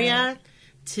that area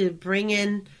to bring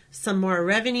in some more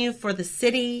revenue for the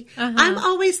city. I'm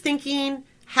always thinking,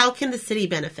 how can the city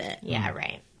benefit? Yeah,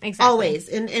 right. Exactly. Always.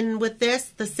 And with this,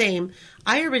 the same.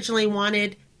 I originally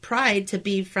wanted Pride to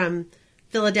be from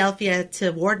Philadelphia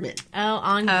to Wardman Oh,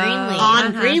 on Greenleaf.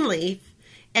 on Greenleaf.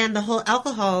 And the whole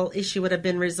alcohol issue would have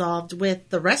been resolved with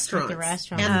the restaurants. the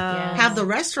restaurants, And yes. have the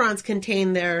restaurants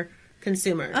contain their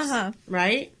consumers.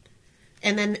 Right?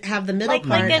 And then have the middle like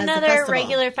part as the another festival.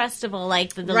 regular festival,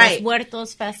 like the Right. Los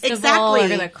Muertos festival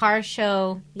Exactly. or the car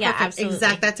show. Yeah, Perfect.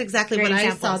 absolutely. That's exactly Great what I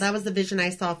saw. examples. That was the vision I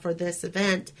saw for this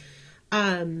event.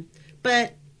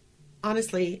 But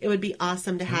honestly, it would be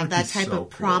awesome to have would that be type so of cool.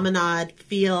 promenade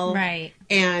feel, Right.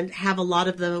 And have a lot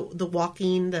of the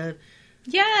walking,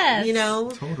 Yes. you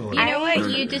know. Totally. You know what?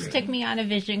 You just took me on a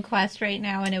vision quest right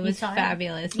now, and it was saw it?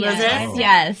 fabulous. Was yes. it?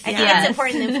 Yes. I think yes. it's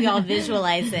important if we all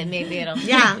visualize it. Maybe it'll.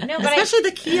 Yeah, No, but especially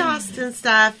the kiosks and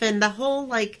stuff, and the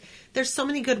whole there's so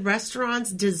many good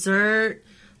restaurants, dessert,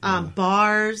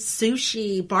 bars,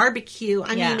 sushi, barbecue.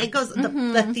 I Yeah. mean, it goes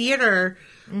the theater,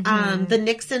 the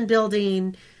Nixon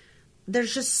building.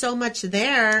 There's just so much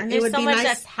there. And It there's would so be much nice.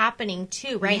 that's happening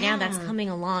too right now that's Yeah. coming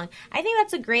along. I think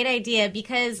that's a great idea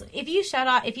because if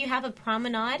you have a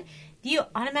promenade, you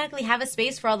automatically have a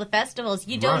space for all the festivals.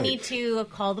 You don't Right. need to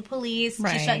call the police to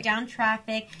Right. shut down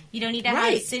traffic. You don't need to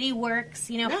Right. have city works,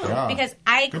 No. Yeah. because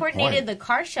I Good coordinated point. the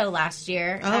car show last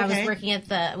year. Oh, I was okay. working at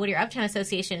the Whittier Uptown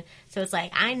Association. So it's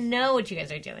like, I know what you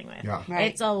guys are dealing with. Yeah. Right.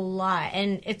 It's a lot.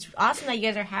 And it's awesome that you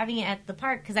guys are having it at the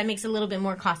park because that makes it a little bit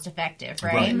more cost effective,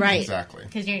 right? Right. Exactly.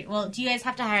 Because do you guys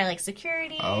have to hire like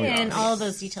security Oh, yeah. and all of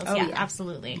those details? Oh, yeah, yeah.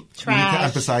 absolutely. We need to Trash.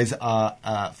 emphasize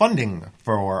funding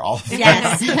for all of that.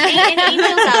 Yes. Any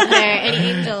angels out there? Any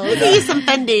angels? We need some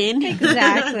funding.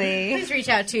 Exactly. Please reach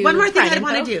out to One more thing Pride I'd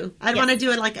want Info. to do. I'd want to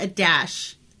do it like a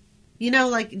dash. You know,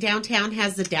 like downtown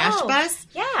has the dash Oh, bus.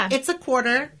 yeah. It's a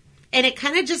quarter, and it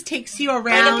kind of just takes you Like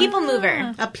around. a people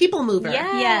mover. A people mover.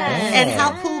 Yes. And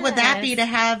how cool would that be to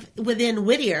have within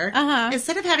Whittier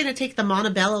instead of having to take the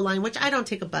Montebello line, which I don't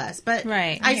take a bus, but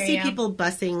Right. I hear see you. people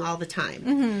busing all the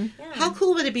time. How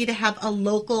cool would it be to have a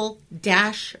local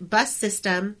dash bus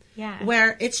system Yeah.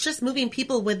 where it's just moving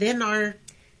people within our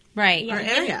Right. our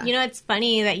area? You know, it's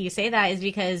funny that you say that is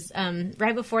because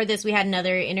right before this, we had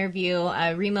another interview.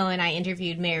 Remo and I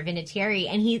interviewed Mayor Vinatieri,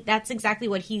 and that's exactly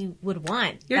what he would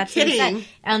want. You're That's what he kidding.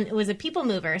 said. It was a people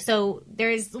mover. So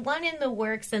there's one in the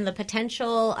works, and the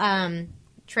potential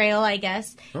trail, I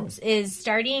guess, is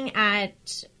starting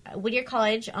at Whittier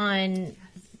College on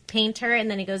Painter,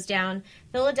 and then it goes down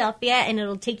Philadelphia, and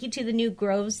it'll take you to the new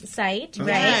Groves site, right?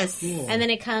 Yes. And then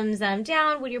it comes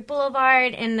down Whittier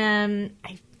Boulevard, and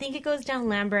I think it goes down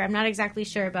Lambert. I'm not exactly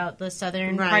sure about the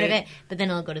southern part of Right. it, but then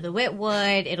it'll go to the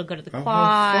Whitwood, it'll go to the how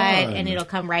Quad, fun. and it'll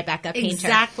come right back up Painter.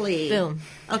 Exactly. Boom.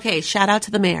 Okay, shout out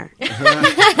to the mayor.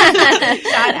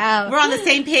 Shout out. We're on the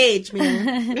same page,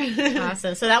 man.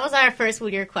 Awesome. So that was our first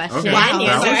Whittier question. Okay, Wow.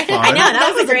 that was fun. I know,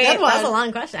 that was was a a great, good one. that was a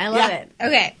long question. I love Yeah. it.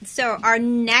 Okay, so our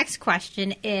next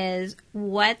question is,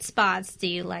 what spots do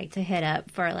you like to hit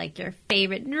up for like your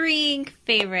favorite drink,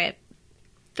 favorite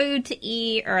food to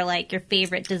eat, or like your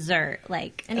favorite dessert?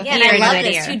 Like, And again, here I in love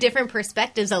Whittier. this. Two different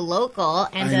perspectives, a local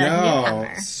and I a know.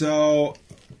 newcomer. So,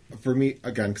 for me,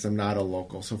 again, because I'm not a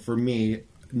local, so for me,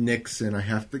 Nixon, I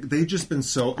have to. They've just been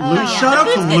so. yeah. Shout out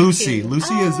to Food's good, Lucy. too.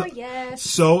 Lucy Oh, is yes.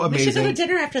 so We should go amazing. to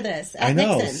dinner after this at I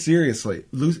know, Nixon. seriously.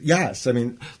 Yes, I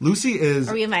mean, Lucy is.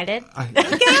 Are we invited?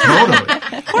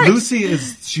 Totally. Lucy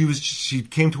is. She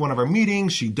came to one of our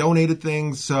meetings. She donated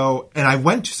things. So, and I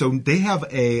went to. So they have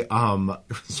a. It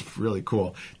was really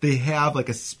cool. They have like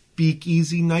a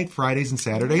speakeasy night Fridays and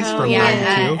Saturdays from 9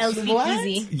 to 2. El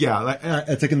Speakeasy. Yeah,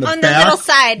 it's like in the On the back. little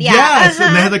side, yeah. Yes,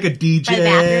 and they had like a DJ. By the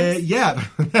bathrooms? Yeah,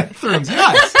 bathrooms.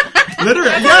 Yes, literally.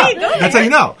 Yeah, that's how you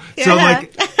know. So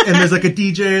like, and there's like a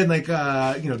DJ and like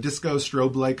disco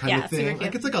strobe light kind Yeah, of super thing. cute.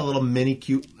 Like it's like a little mini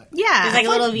cute. Yeah. It's like a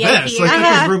little VIP. This, like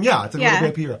this room. Yeah, it's like Yeah. a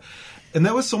little VIP room. And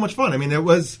that was so much fun. I mean, it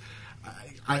was.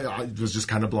 I was just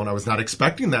kind of blown. I was not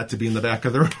expecting that to be in the back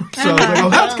of the room. So I was like, oh,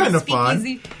 that's kind of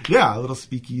fun. Yeah, a little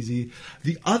speakeasy.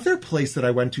 The other place that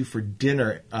I went to for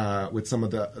dinner with some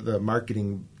of the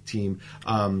marketing team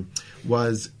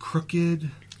was Crooked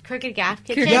Crooked Gaff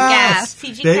Kitchen. Yes,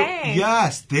 CG they, Tang.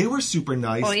 yes, they were super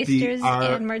nice. Oysters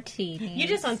and martinis. You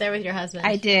just went there with your husband.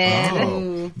 I did.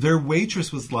 Oh, their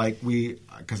waitress was like,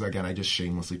 because again, I just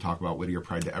shamelessly talk about Whittier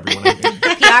Pride to everyone. I think.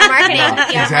 PR marketing.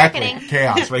 PR Exactly. marketing.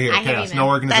 Chaos, right here. I hear Chaos. you, No man.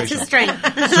 organization. That's his strength.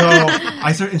 So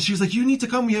I started, and she was like, "You need to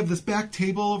come. We have this back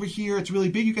table over here. It's really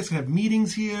big. You guys can have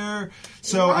meetings here."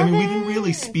 So I mean, we didn't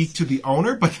really speak to the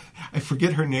owner, but I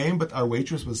forget her name. But our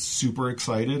waitress was super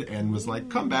excited and was like,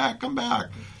 "Come back, come back."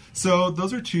 So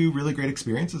those are two really great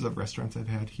experiences of restaurants I've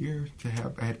had here.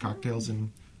 I had cocktails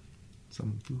and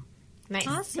some food. Nice.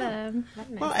 Awesome.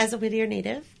 Well, as a Whittier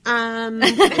native, we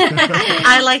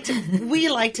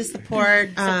like to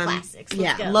support classics.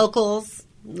 Let's go.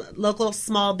 local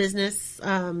small business,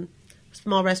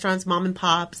 small restaurants, mom and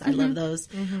pops. I love those.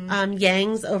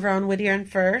 Yang's over on Whittier and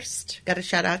First. Got a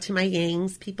shout out to my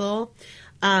Yang's people.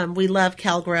 We love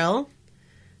Cal Grill.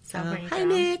 So hi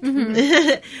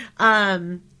Nick.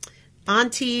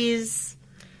 Auntie's.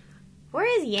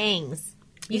 Where is Yang's?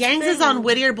 Yang's is on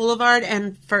Whittier Boulevard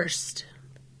and First.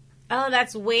 Oh,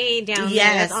 that's way down there.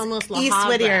 Yes, That's almost La East Habra.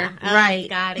 Whittier, Oh, right?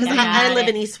 Got it. Because I live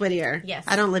in East Whittier. Yes.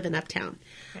 I don't live in Uptown.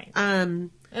 Right.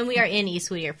 Um, And we are in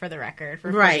East Whittier, for the record.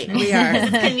 right, we are. It's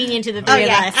convenient to the Oh three of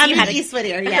yeah, us. I'm You in had a- East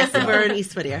Whittier. Yes, we're in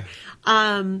East Whittier.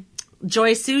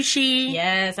 Joy Sushi,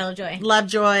 Yes, I love Joy. love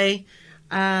Joy.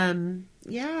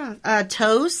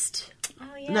 Toast, Oh,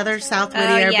 yeah, another that's South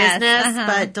right. Whittier yes, business,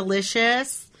 but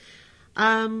delicious.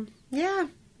 Yeah.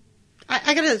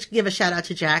 I gotta give a shout out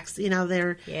to Jack's. You know,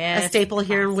 they're Yes, a staple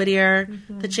here in Whittier.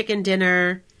 The chicken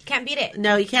dinner. Can't beat it.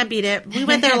 No, you can't beat it. We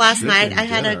went there last night. I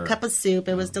had dinner. a cup of soup.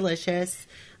 It was delicious.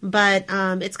 But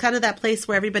it's kind of that place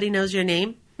where everybody knows your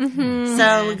name.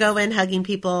 So we go in hugging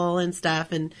people and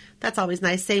stuff, and that's always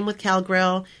nice. Same with Cal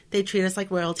Grill. They treat us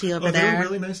like royalty over Oh, they there. were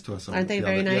really nice to us. Aren't they the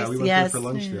very other- nice? Yeah, we went Yes. there for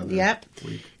lunch the other Yep.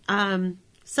 week.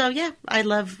 So yeah, I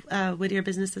love Whittier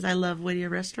businesses. I love Whittier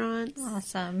restaurants.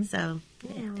 Awesome. So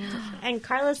And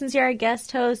Carla, since you're our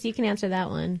guest host, you can answer that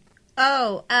one.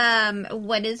 Oh,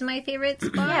 what is my favorite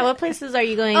spot? Yeah, what places are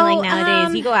you going Oh, like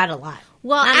nowadays? You go out a lot.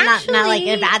 Well, Not like a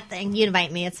actually- bad thing. You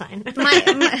invite me, it's fine.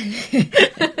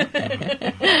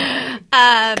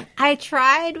 I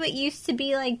tried what used to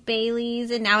be like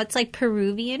Bailey's, and now it's like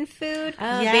Peruvian food.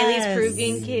 Yes. Bailey's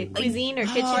Peruvian cuisine or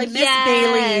kitchen. oh, I miss Yes.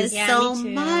 Bailey's Yeah, so me too.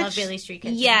 much. I love Bailey's Street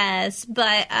Kitchen. Yes,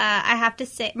 but I have to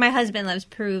say, my husband loves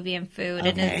Peruvian food,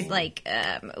 and Okay. it's like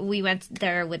we went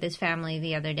there with his family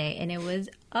the other day, and it was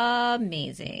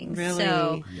amazing. Really?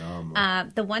 So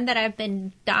Yum. the one that I've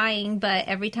been dying, but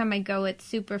every time I go, it's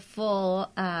super full.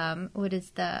 What is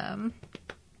the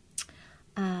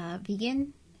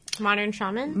vegan Modern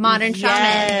Shaman. modern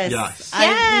shaman? Yes. Yes.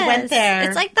 We went there.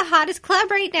 It's like the hottest club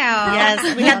right now.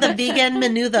 Yes, we had the vegan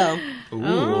menu though.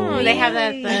 Oh, they have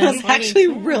that. It was actually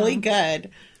really good.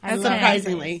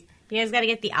 Surprisingly. You guys got to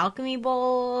get the Alchemy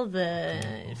Bowl, the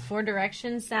Four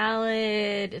Directions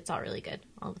salad. It's all really good.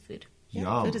 All the food.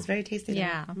 Yum. Food is very tasty.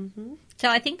 Yeah. So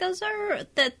I think those are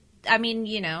the. I mean,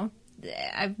 you know,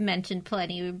 I've mentioned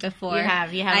plenty before. You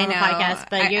have I on the know. podcast,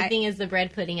 but your I- thing is the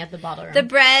bread pudding at the bottle room. the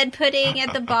bread pudding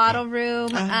at the bottle room.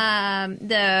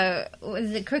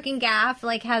 The Crook and Gaff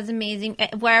like has amazing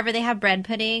wherever they have bread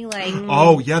pudding. Like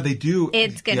Oh, yeah, they do.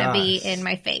 it's gonna be Yes. in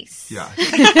my face. Yeah.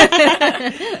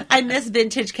 I miss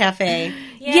Vintage Cafe.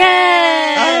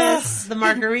 Yes. The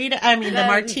margarita, the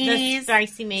martinis. the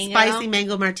spicy mango. Spicy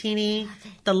mango martini.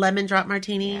 The lemon drop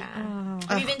martini.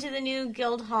 Have you been to the new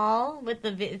Guild Hall with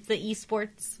it's the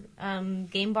esports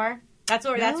game bar? That's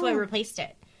what replaced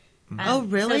it. Oh, so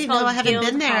really? it's No, called I haven't Guild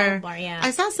been there. Hall Bar, yeah.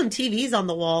 I saw some TVs on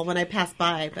the wall when I passed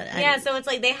by, but So it's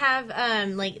like they have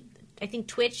I think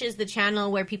Twitch is the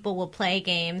channel where people will play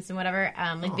games and whatever,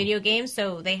 video games.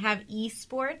 So they have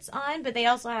esports on, but they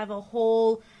also have a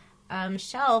whole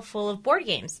shelf full of board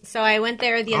games. So I went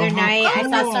there the other night. I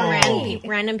saw some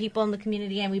random people in the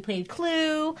community, and we played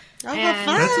Clue how and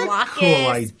fun. That's a Blockers. cool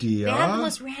idea. They have the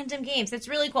most random games. It's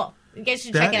really cool. You guys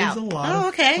should check That it is out. a lot Oh,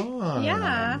 of okay. fun.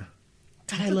 Yeah.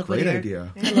 I love Great Whittier.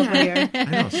 idea. I love Whittier. I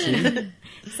know, see?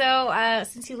 So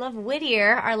since you love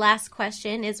Whittier, our last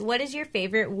question is: what is your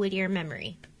favorite Whittier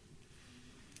memory?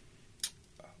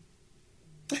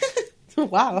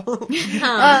 Wow.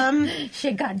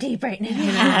 Shit got deep right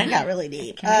now. I got really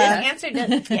deep. This answer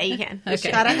does. Yeah, you can.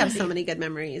 God, I have so many good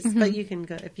memories, but you can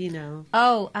go if you know.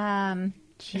 Oh,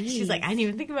 geez. She's like, I didn't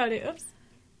even think about it. Oops.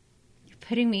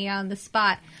 Putting me on the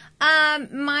spot.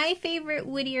 My favorite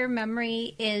Whittier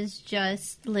memory is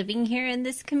just living here in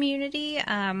this community.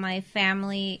 My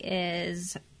family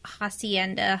is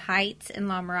Hacienda Heights and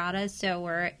La Mirada, so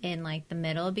we're in like the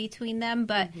middle between them.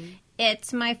 But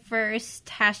it's my first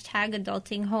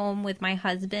 #adulting home with my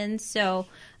husband, so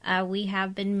We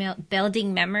have been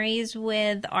building memories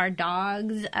with our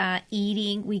dogs,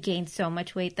 eating. We gained so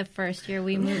much weight the first year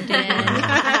we moved in.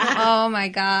 Oh my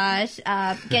gosh.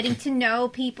 Getting to know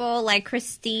people like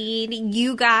Christine,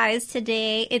 you guys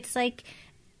today. It's like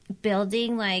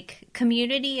building, like,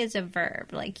 community is a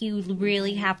verb. Like, you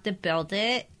really have to build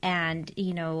it. And,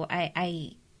 you know,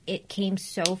 it came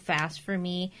so fast for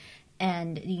me.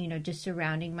 And, you know, just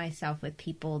surrounding myself with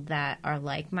people that are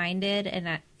like-minded.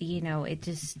 And, you know,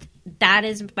 that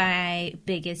is my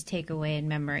biggest takeaway in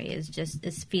memory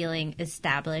is feeling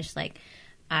established. Like,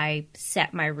 I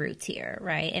set my roots here,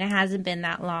 right? And it hasn't been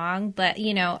that long. But,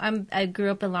 you know, I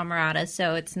grew up in La Mirada,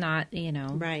 so it's not, you know.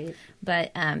 Right.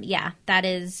 But, yeah, that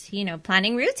is, you know,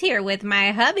 planting roots here with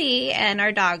my hubby and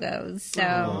our doggos.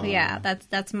 So, yeah,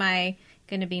 that's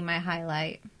going to be my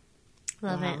highlight.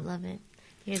 Love it.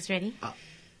 You guys ready?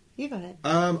 You go ahead.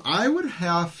 I would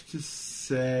have to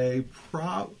say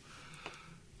probably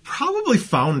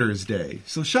Founders Day.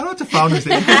 So shout out to Founders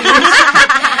Day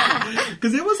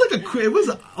because it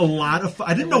was a lot of fun.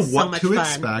 I didn't know what to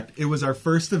expect. It was our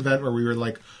first event where we were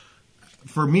like,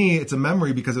 for me, it's a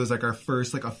memory because it was like our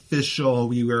first like official.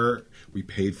 We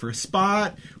paid for a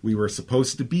spot. We were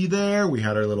supposed to be there. We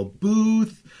had our little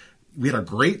booth. We had a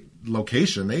great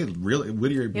location. They really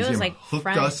Whittier Museum like hooked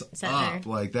front us center. up.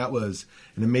 Like that was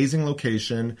an amazing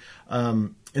location,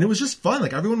 and it was just fun.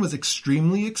 Like everyone was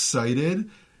extremely excited.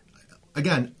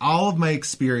 Again, all of my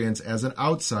experience as an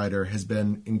outsider has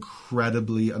been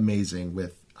incredibly amazing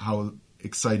with how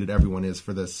excited everyone is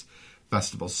for this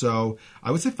festival. So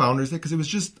I would say Founders Day because it was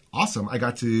just awesome. I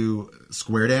got to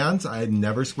square dance. I had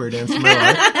never square danced in my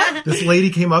life. This lady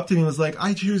came up to me and was like,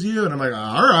 "I choose you," and I'm like,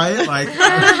 "All right, like."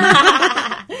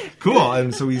 Cool.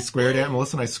 And so we square dance.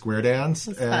 Melissa and I square dance,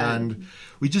 and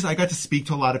I got to speak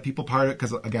to a lot of people part of it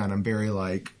because again, I'm very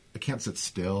like I can't sit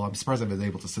still. I'm surprised I was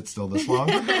able to sit still this long.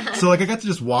 So like I got to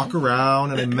just walk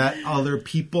around and I met other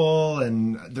people,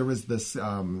 and there was this.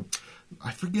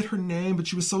 I forget her name, but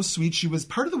she was so sweet. She was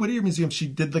part of the Whittier Museum. She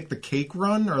did like the cake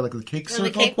run or like the cake circle.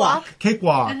 The cakewalk.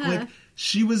 Cakewalk. Like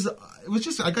she was. It was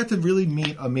just. I got to really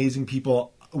meet amazing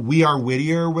people. We Are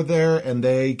Whittier were there, and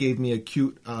they gave me a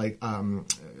cute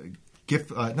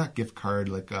gift, not gift card,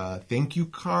 like a thank you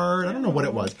card. I don't know what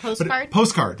it was. Postcard?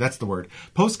 Postcard, that's the word.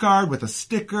 Postcard with a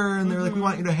sticker, and they're like, we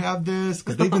want you to have this,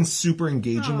 because they've been super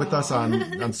engaging with us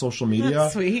on social media.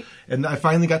 That's sweet. And I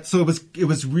finally got, so it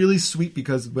was really sweet,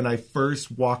 because when I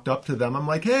first walked up to them, I'm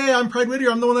like, hey, I'm Pride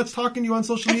Whittier, I'm the one that's talking to you on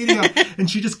social media.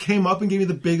 And she just came up and gave me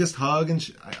the biggest hug, and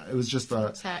it was just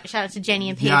shout out to Jenny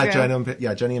and Pedro.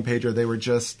 Jenny and Pedro, they were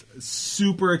just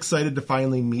super excited to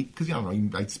finally meet, because,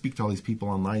 I speak to all these people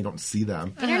online, you don't see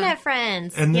them. Internet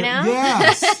friends, And you know?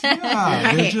 Yes,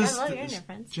 yeah. They're just, I love your internet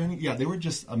friends. Jenny, yeah, they were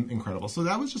just incredible. So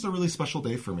that was just a really special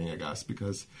day for me, I guess,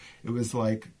 because it was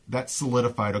like, that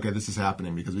solidified, okay, this is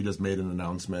happening, because we just made an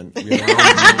announcement. We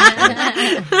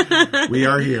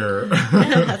are here.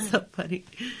 That's so funny.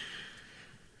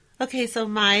 Okay, so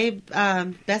my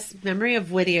best memory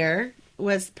of Whittier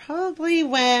was probably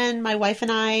when my wife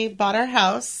and I bought our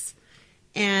house,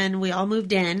 and we all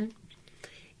moved in.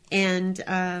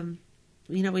 And,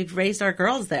 we've raised our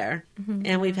girls there. Mm-hmm.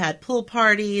 And we've had pool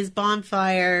parties,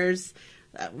 bonfires,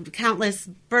 countless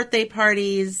birthday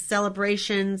parties,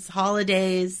 celebrations,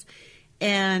 holidays,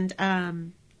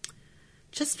 and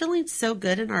just feeling so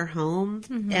good in our home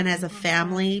and as a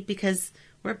family, because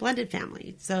we're a blended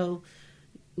family. So,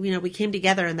 we came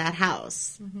together in that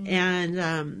house. Mm-hmm.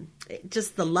 And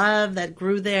just the love that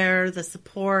grew there, the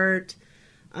support,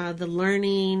 the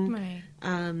learning,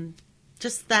 Right.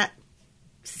 Just that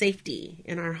safety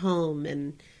in our home.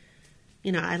 And,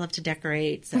 I love to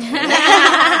decorate. So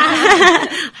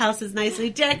house is nicely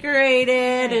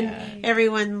decorated and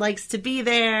everyone likes to be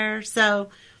there. So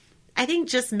I think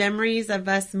just memories of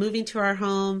us moving to our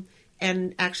home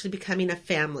and actually becoming a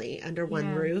family under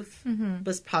one roof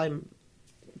was probably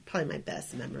my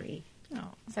best memory.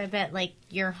 Oh. So I bet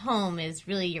your home is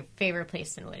really your favorite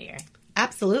place in Whittier.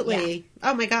 Absolutely.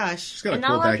 Yeah. Oh my gosh. She's got a And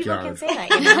cool not a lot of people backyard. can say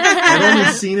that. I've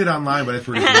only seen it online, but it's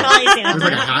pretty cool. There's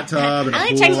like a hot tub and I a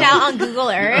only pool. checked it out on Google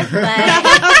Earth, but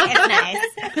it's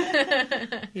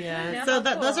nice. Yeah. No, So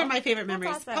cool. Those are my favorite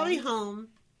memories. awesome. Probably home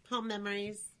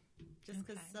memories. Just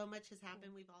because so much has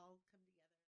happened. We've all